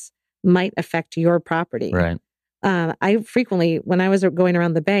makes might affect your property. Right. I frequently, when I was going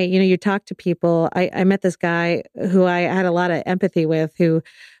around the Bay, you talk to people. I met this guy who I had a lot of empathy with, who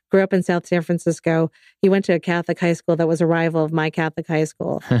grew up in South San Francisco. He went to a Catholic high school that was a rival of my Catholic high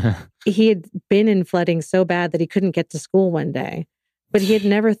school. He had been in flooding so bad that he couldn't get to school one day, but he had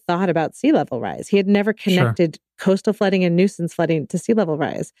never thought about sea level rise. He had never connected coastal flooding and nuisance flooding to sea level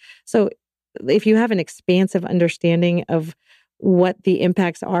rise. So if you have an expansive understanding of what the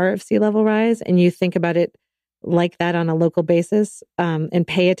impacts are of sea level rise, and you think about it like that on a local basis, and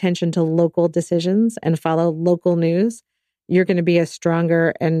pay attention to local decisions and follow local news, you're going to be a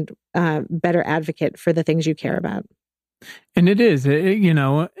stronger and better advocate for the things you care about. And it is, there's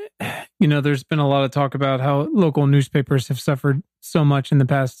been a lot of talk about how local newspapers have suffered so much in the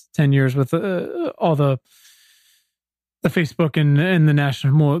past 10 years with all the Facebook and the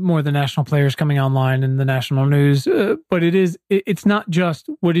national, more the national players coming online and the national news. But it's not just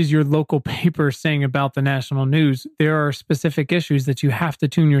what is your local paper saying about the national news. There are specific issues that you have to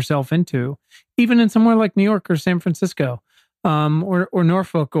tune yourself into, even in somewhere like New York or San Francisco, or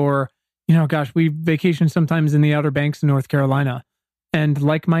Norfolk, or, we vacation sometimes in the Outer Banks in North Carolina. And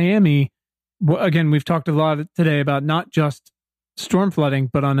like Miami, again, we've talked a lot today about not just storm flooding,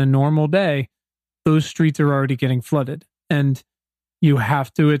 but on a normal day, those streets are already getting flooded. And you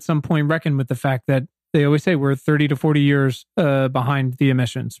have to, at some point, reckon with the fact that they always say we're 30 to 40 years behind the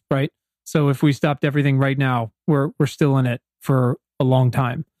emissions, right? So if we stopped everything right now, we're still in it for a long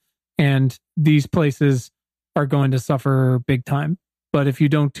time. And these places are going to suffer big time. But if you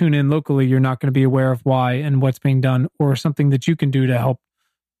don't tune in locally, you're not going to be aware of why and what's being done, or something that you can do to help,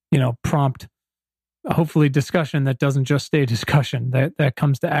 prompt, hopefully, discussion that doesn't just stay discussion, that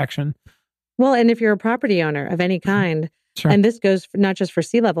comes to action. Well, and if you're a property owner of any kind, sure. And this goes not just for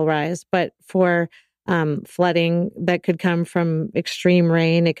sea level rise, but for flooding that could come from extreme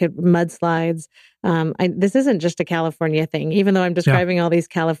rain. It could mudslides. This isn't just a California thing. Even though I'm describing all these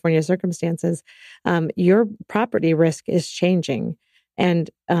California circumstances, your property risk is changing. And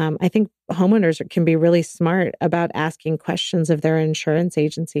I think homeowners can be really smart about asking questions of their insurance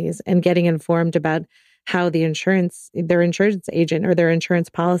agencies and getting informed about how their insurance agent or their insurance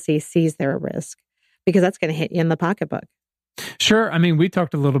policy sees their risk, because that's going to hit you in the pocketbook. Sure. I mean, we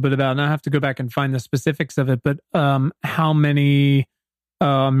talked a little bit about, and I have to go back and find the specifics of it, but how many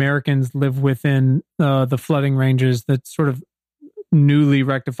Americans live within the flooding ranges, that sort of newly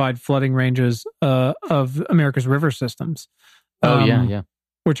rectified flooding ranges of America's river systems. Yeah.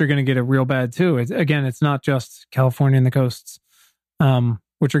 Which are going to get it real bad too. It's not just California and the coasts,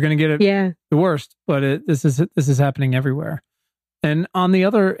 which are going to get it the worst, but this is happening everywhere. And on the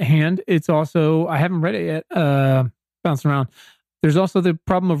other hand, it's also, I haven't read it yet, bouncing around. There's also the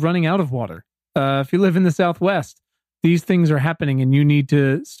problem of running out of water. If you live in the Southwest, these things are happening, and you need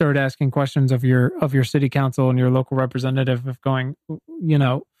to start asking questions of your city council and your local representative of going,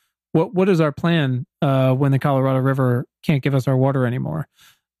 what is our plan when the Colorado River can't give us our water anymore?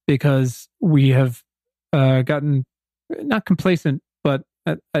 Because we have gotten not complacent, but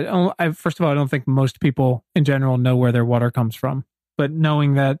first of all, I don't think most people in general know where their water comes from. But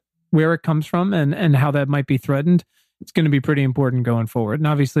knowing that where it comes from and how that might be threatened, it's going to be pretty important going forward. And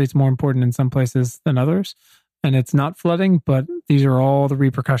obviously, it's more important in some places than others. And it's not flooding, but these are all the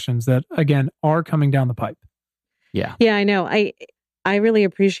repercussions that, again, are coming down the pipe. Yeah. Yeah, I know. I really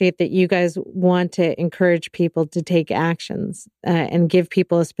appreciate that you guys want to encourage people to take actions and give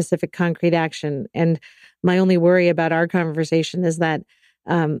people a specific concrete action. And my only worry about our conversation is that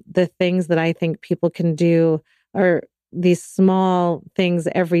the things that I think people can do are these small things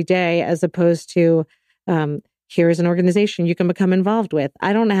every day, as opposed to here's an organization you can become involved with.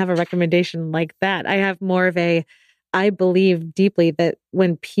 I don't have a recommendation like that. I have more of I believe deeply that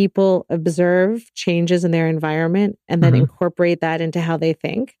when people observe changes in their environment and then incorporate that into how they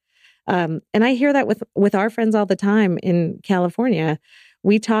think, and I hear that with our friends all the time in California,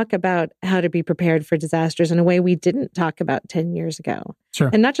 we talk about how to be prepared for disasters in a way we didn't talk about 10 years ago. Sure.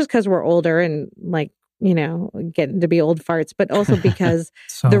 And not just because we're older and getting to be old farts, but also because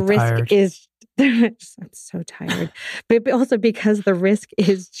the risk is, I'm so tired, but also because the risk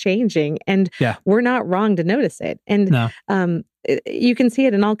is changing, and we're not wrong to notice it. And you can see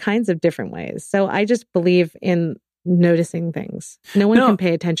it in all kinds of different ways. So I just believe in noticing things. No one can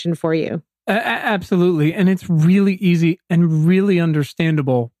pay attention for you. Absolutely. And it's really easy and really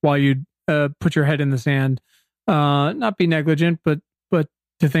understandable why you'd put your head in the sand, not be negligent, but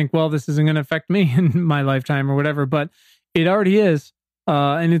to think, well, this isn't going to affect me in my lifetime or whatever, but it already is.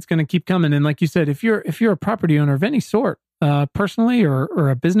 And it's going to keep coming. And like you said, if you're a property owner of any sort, personally or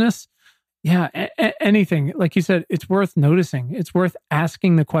a business, anything, like you said, it's worth noticing. It's worth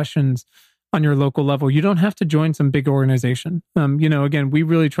asking the questions on your local level. You don't have to join some big organization. Again, we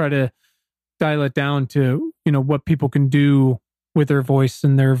really try to dial it down to, what people can do with their voice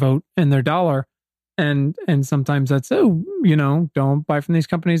and their vote and their dollar. And sometimes that's, don't buy from these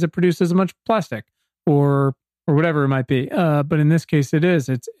companies that produce as much plastic or whatever it might be. But in this case,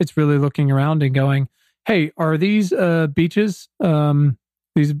 it's really looking around and going, hey, are these beaches,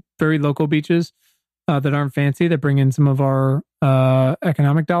 these very local beaches that aren't fancy, that bring in some of our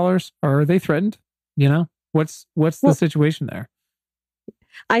economic dollars, are they threatened? What's the situation there?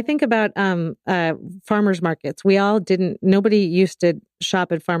 I think about farmers markets. Nobody used to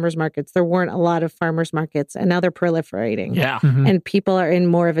shop at farmers markets. There weren't a lot of farmers markets, and now they're proliferating. Yeah. Mm-hmm. And people are in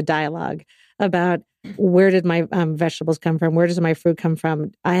more of a dialogue about, where did my vegetables come from? Where does my fruit come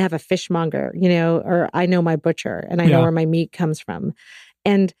from? I have a fishmonger, or I know my butcher and I know where my meat comes from.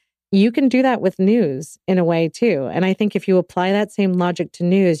 And you can do that with news in a way too. And I think if you apply that same logic to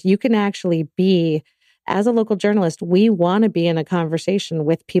news, you can actually be, as a local journalist, we want to be in a conversation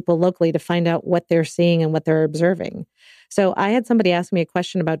with people locally to find out what they're seeing and what they're observing. So I had somebody ask me a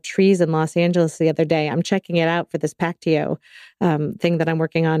question about trees in Los Angeles the other day. I'm checking it out for this Pactio thing that I'm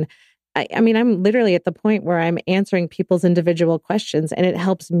working on. I mean, I'm literally at the point where I'm answering people's individual questions, and it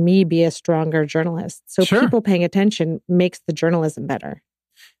helps me be a stronger journalist. So people paying attention makes the journalism better.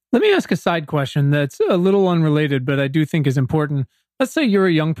 Let me ask a side question that's a little unrelated, but I do think is important. Let's say you're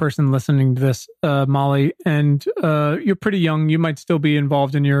a young person listening to this, Molly, and you're pretty young. You might still be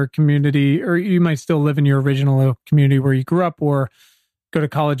involved in your community, or you might still live in your original community where you grew up, or go to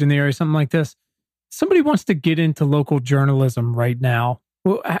college in the area, something like this. Somebody wants to get into local journalism right now.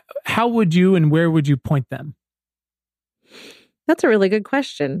 Well, how would you and where would you point them? That's a really good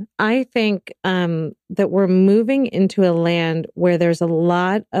question. I think that we're moving into a land where there's a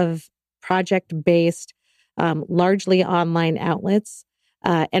lot of project-based, largely online outlets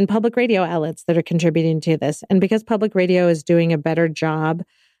and public radio outlets that are contributing to this. And because public radio is doing a better job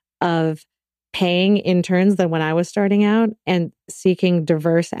of paying interns than when I was starting out and seeking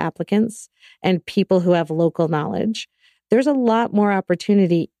diverse applicants and people who have local knowledge, there's a lot more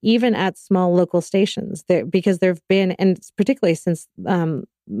opportunity even at small local stations there, because there've been, and particularly since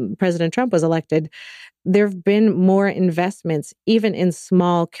President Trump was elected, there've been more investments even in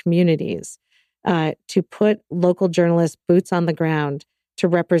small communities to put local journalists boots on the ground to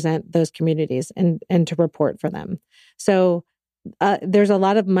represent those communities and to report for them. So there's a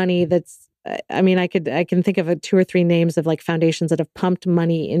lot of money that's, I mean, I can think of 2 or 3 names of like foundations that have pumped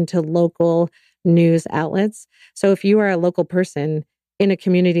money into local news outlets. So if you are a local person in a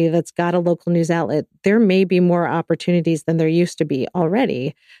community that's got a local news outlet, there may be more opportunities than there used to be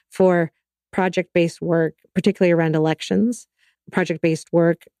already for project-based work, particularly around elections, project-based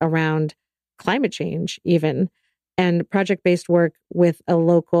work around climate change even, and project-based work with a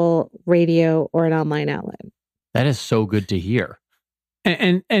local radio or an online outlet. That is so good to hear.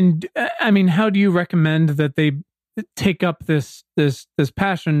 And I mean, how do you recommend that they take up this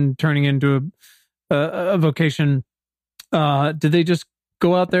passion turning into a vocation? Do they just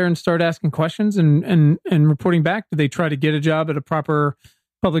go out there and start asking questions and reporting back? Do they try to get a job at a proper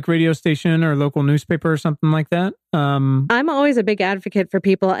public radio station or local newspaper or something like that? I'm always a big advocate for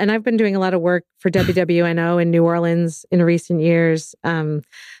people, and I've been doing a lot of work for WWNO in New Orleans in recent years.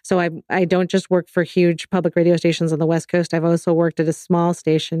 So I don't just work for huge public radio stations on the West Coast. I've also worked at a small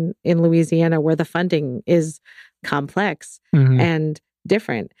station in Louisiana where the funding is complex and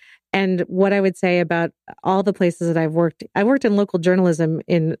different. And what I would say about all the places that I've worked in local journalism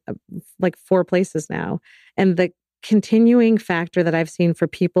in like 4 places now. And the continuing factor that I've seen for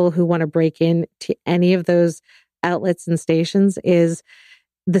people who want to break into any of those outlets and stations is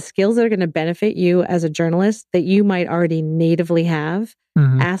the skills that are going to benefit you as a journalist that you might already natively have.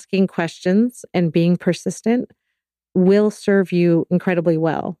 Asking questions and being persistent will serve you incredibly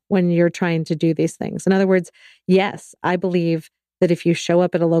well when you're trying to do these things. In other words, yes, I believe that if you show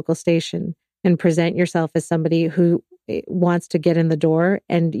up at a local station and present yourself as somebody who wants to get in the door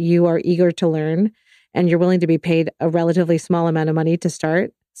and you are eager to learn and you're willing to be paid a relatively small amount of money to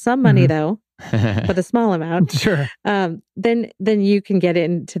start, some money though, but a small amount, sure. Then you can get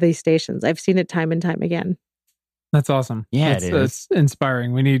into these stations. I've seen it time and time again. That's awesome. Yeah, it is. It's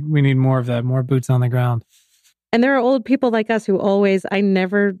inspiring. We need more of that, more boots on the ground. And there are old people like us who I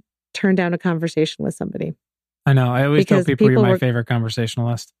never turn down a conversation with somebody. I know. I always tell people you're my favorite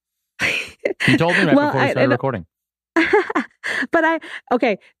conversationalist. You told me before we started recording. But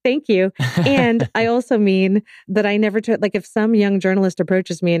okay, thank you. And I also mean that I never like if some young journalist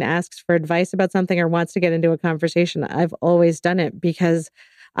approaches me and asks for advice about something or wants to get into a conversation, I've always done it because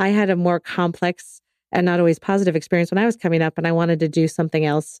I had a more complex and not always positive experience when I was coming up and I wanted to do something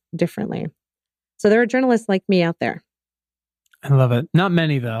else differently. So there are journalists like me out there. I love it. Not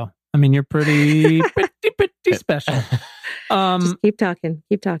many though. I mean, you're pretty special. Just keep talking.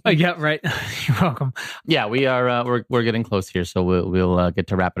 Yeah, right. You're welcome. Yeah, we are. We're getting close here, so we'll get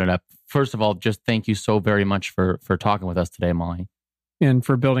to wrapping it up. First of all, just thank you so very much for talking with us today, Molly, and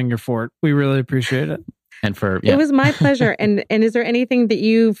for building your fort. We really appreciate it. And it was my pleasure. And is there anything that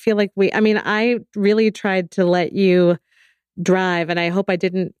you feel like I really tried to let you drive, and I hope I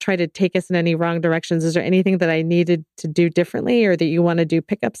didn't try to take us in any wrong directions. Is there anything that I needed to do differently or that you want to do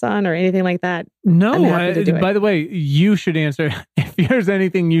pickups on or anything like that? No, by the way, you should answer if there's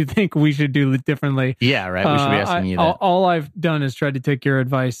anything you think we should do differently. Yeah, right. We should be asking you that. All I've done is try to take your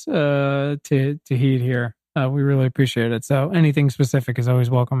advice to heed here. We really appreciate it. So anything specific is always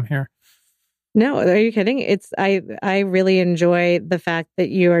welcome here. No, are you kidding? I really enjoy the fact that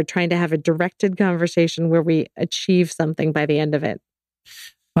you are trying to have a directed conversation where we achieve something by the end of it.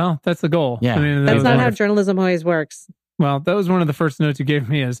 Well, that's the goal. Yeah. I mean, that's not how journalism always works. Well, that was one of the first notes you gave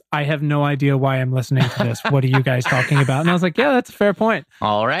me is, I have no idea why I'm listening to this. What are you guys talking about? And I was like, yeah, that's a fair point.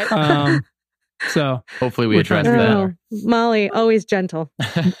 All right. So hopefully we address that. Molly, always gentle.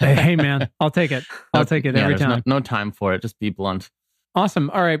 Hey, man, I'll take it. I'll take it every time. No time for it. Just be blunt. Awesome.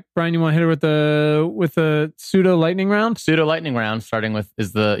 All right, Brian, you want to hit her with the pseudo lightning round? Pseudo lightning round, starting with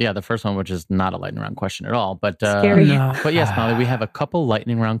the first one, which is not a lightning round question at all. But scary. But yes, Molly, we have a couple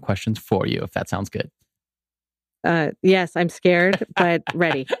lightning round questions for you, if that sounds good. Yes, I'm scared, but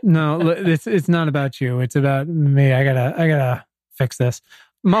ready. No, it's not about you. It's about me. I gotta fix this.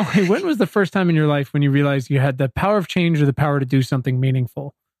 Molly, when was the first time in your life when you realized you had the power of change or the power to do something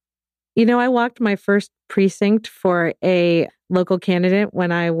meaningful? I walked my first precinct for a local candidate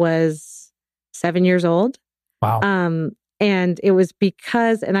when I was 7 years old. Wow. And it was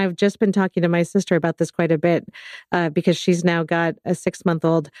because, and I've just been talking to my sister about this quite a bit because she's now got a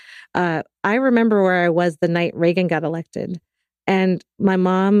 6-month-old. I remember where I was the night Reagan got elected. And my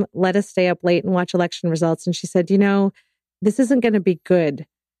mom let us stay up late and watch election results. And she said, this isn't going to be good,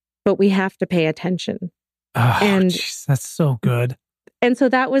 but we have to pay attention. Oh, and geez, that's so good. And so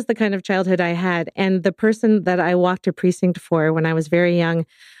that was the kind of childhood I had. And the person that I walked to precinct for when I was very young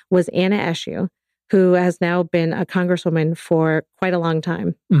was Anna Eshoo, who has now been a congresswoman for quite a long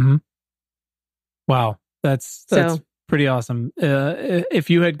time. Mm-hmm. Wow. That's pretty awesome. If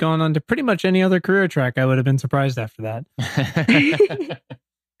you had gone on to pretty much any other career track, I would have been surprised after that.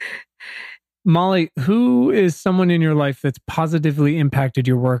 Molly, who is someone in your life that's positively impacted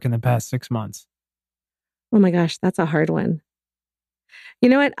your work in the past 6 months? Oh my gosh, that's a hard one. You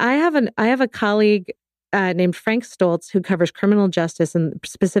know what? I have a colleague named Frank Stoltz, who covers criminal justice and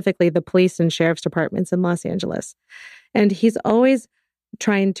specifically the police and sheriff's departments in Los Angeles. And he's always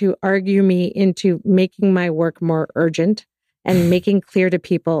trying to argue me into making my work more urgent and making clear to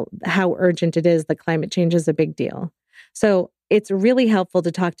people how urgent it is that climate change is a big deal. So it's really helpful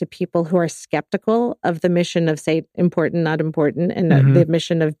to talk to people who are skeptical of the mission of, say, important, not important, and the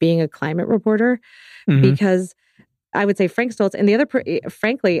mission of being a climate reporter, because I would say Frank Stoltz. And the other,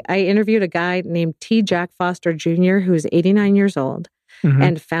 frankly, I interviewed a guy named T. Jack Foster Jr., who's 89 years old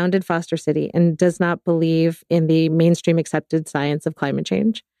and founded Foster City and does not believe in the mainstream accepted science of climate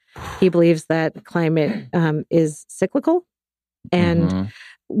change. He believes that climate is cyclical. And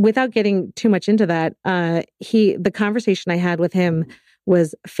without getting too much into that, the conversation I had with him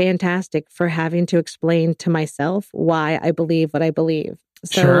was fantastic for having to explain to myself why I believe what I believe.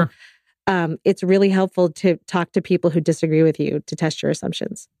 So it's really helpful to talk to people who disagree with you to test your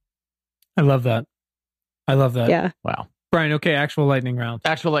assumptions. I love that. Yeah. Wow. Brian, okay, actual lightning round.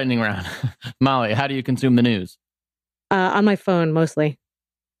 Molly, how do you consume the news? On my phone, mostly.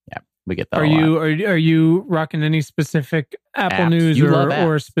 Yeah, we get that. Are you rocking any specific Apple apps. News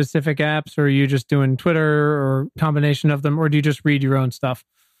or specific apps, or are you just doing Twitter or combination of them, or do you just read your own stuff?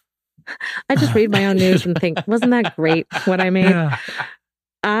 I just read my own news and think, wasn't that great what I made? Yeah.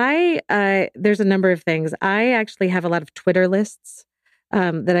 There's a number of things. I actually have a lot of Twitter lists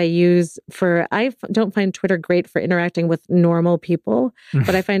that I use I don't find Twitter great for interacting with normal people,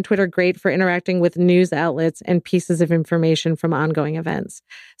 but I find Twitter great for interacting with news outlets and pieces of information from ongoing events.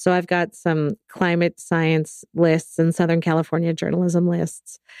 So I've got some climate science lists and Southern California journalism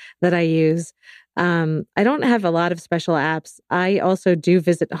lists that I use. I don't have a lot of special apps. I also do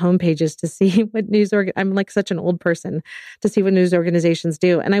visit homepages to see what I'm like such an old person to see what news organizations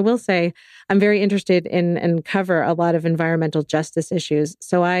do. And I will say I'm very interested in and cover a lot of environmental justice issues.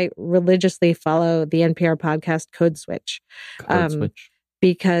 So I religiously follow the NPR podcast Code Switch.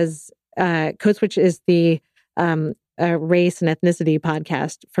 Because Code Switch is the race and ethnicity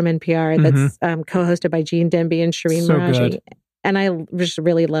podcast from NPR that's co-hosted by Gene Demby and Shireen Meraji. Good. And I just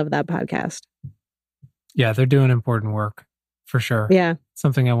really love that podcast. Yeah, they're doing important work for sure. Yeah.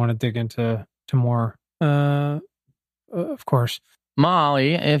 Something I want to dig into more, of course.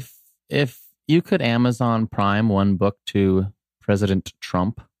 Molly, if you could Amazon Prime one book to President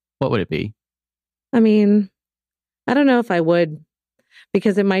Trump, what would it be? I mean, I don't know if I would,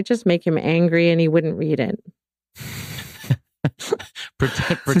 because it might just make him angry and he wouldn't read it.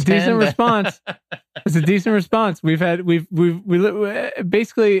 It's a decent response. It's a decent response. We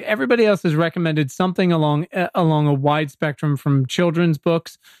basically everybody else has recommended something along a wide spectrum, from children's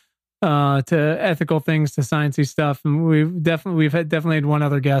books to ethical things to sciencey stuff, and we've definitely had one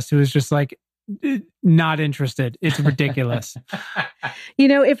other guest who was just like, not interested. It's ridiculous.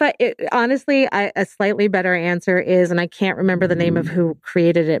 Honestly, a slightly better answer is, and I can't remember the name of who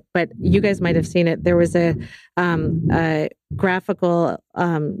created it, but you guys might have seen it. There was a graphical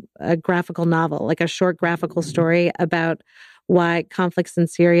novel, like a short graphical story about why conflicts in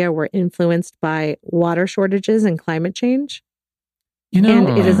Syria were influenced by water shortages and climate change. And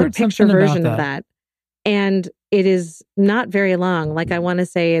it is a picture version of that. And it is not very long. Like, I want to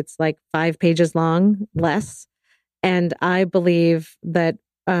say it's like 5 pages long, less. And I believe that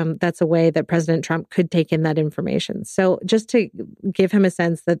that's a way that President Trump could take in that information. So just to give him a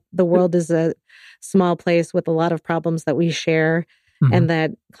sense that the world is a small place with a lot of problems that we share, and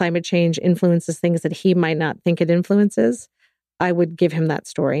that climate change influences things that he might not think it influences, I would give him that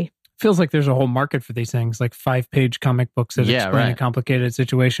story. Feels like there's a whole market for these things, like 5-page comic books that explain a complicated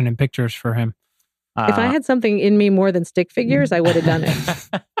situation in pictures for him. If I had something in me more than stick figures, I would have done it.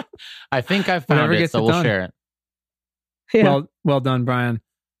 I think I found it, so we'll share it. Yeah. Well done, Brian.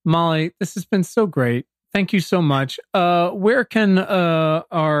 Molly, this has been so great. Thank you so much. Where can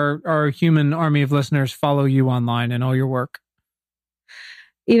our human army of listeners follow you online and all your work?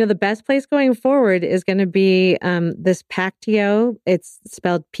 The best place going forward is going to be this Pactio. It's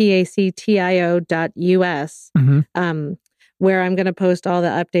spelled PACTIO.us, where I'm going to post all the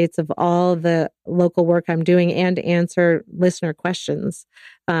updates of all the local work I'm doing and answer listener questions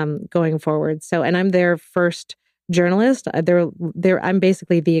going forward. So, and I'm their first journalist. I'm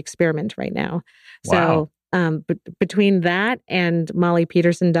basically the experiment right now. Wow. So between that and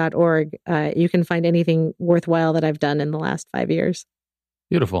mollypeterson.org, you can find anything worthwhile that I've done in the last 5 years.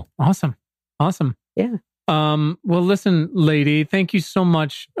 Beautiful. Awesome. Yeah. Well, listen, lady, thank you so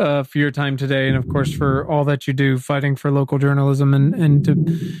much for your time today. And of course, for all that you do fighting for local journalism and to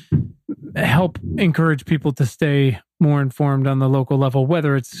help encourage people to stay more informed on the local level,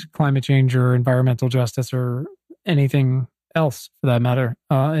 whether it's climate change or environmental justice or anything else for that matter.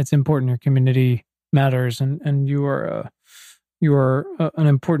 It's important. Your community matters, and you are an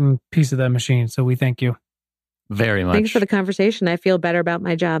important piece of that machine. So we thank you. Very much. Thanks for the conversation. I feel better about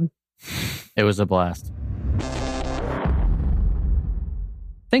my job. It was a blast.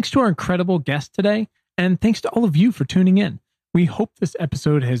 Thanks to our incredible guest today, and thanks to all of you for tuning in. We hope this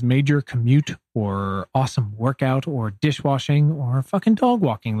episode has made your commute or awesome workout or dishwashing or fucking dog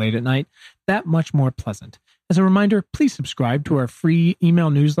walking late at night that much more pleasant. As a reminder, please subscribe to our free email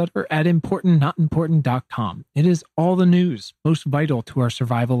newsletter at importantnotimportant.com. It is all the news most vital to our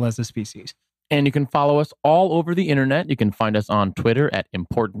survival as a species. And you can follow us all over the internet. You can find us on Twitter at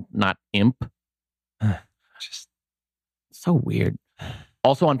importantnotimp. Just so weird.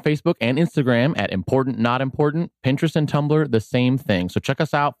 Also on Facebook and Instagram at Important Not Important. Pinterest and Tumblr, the same thing. So check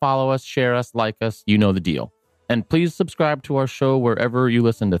us out, follow us, share us, like us. You know the deal. And please subscribe to our show wherever you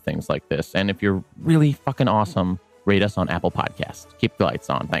listen to things like this. And if you're really fucking awesome, rate us on Apple Podcasts. Keep the lights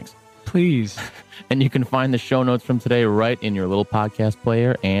on. Thanks. Please. And you can find the show notes from today right in your little podcast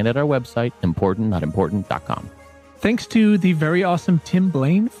player and at our website, importantnotimportant.com. Thanks to the very awesome Tim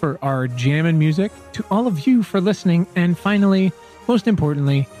Blaine for our jammin' music, to all of you for listening, and finally, most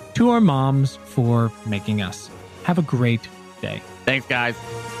importantly, to our moms for making us. Have a great day. Thanks, guys.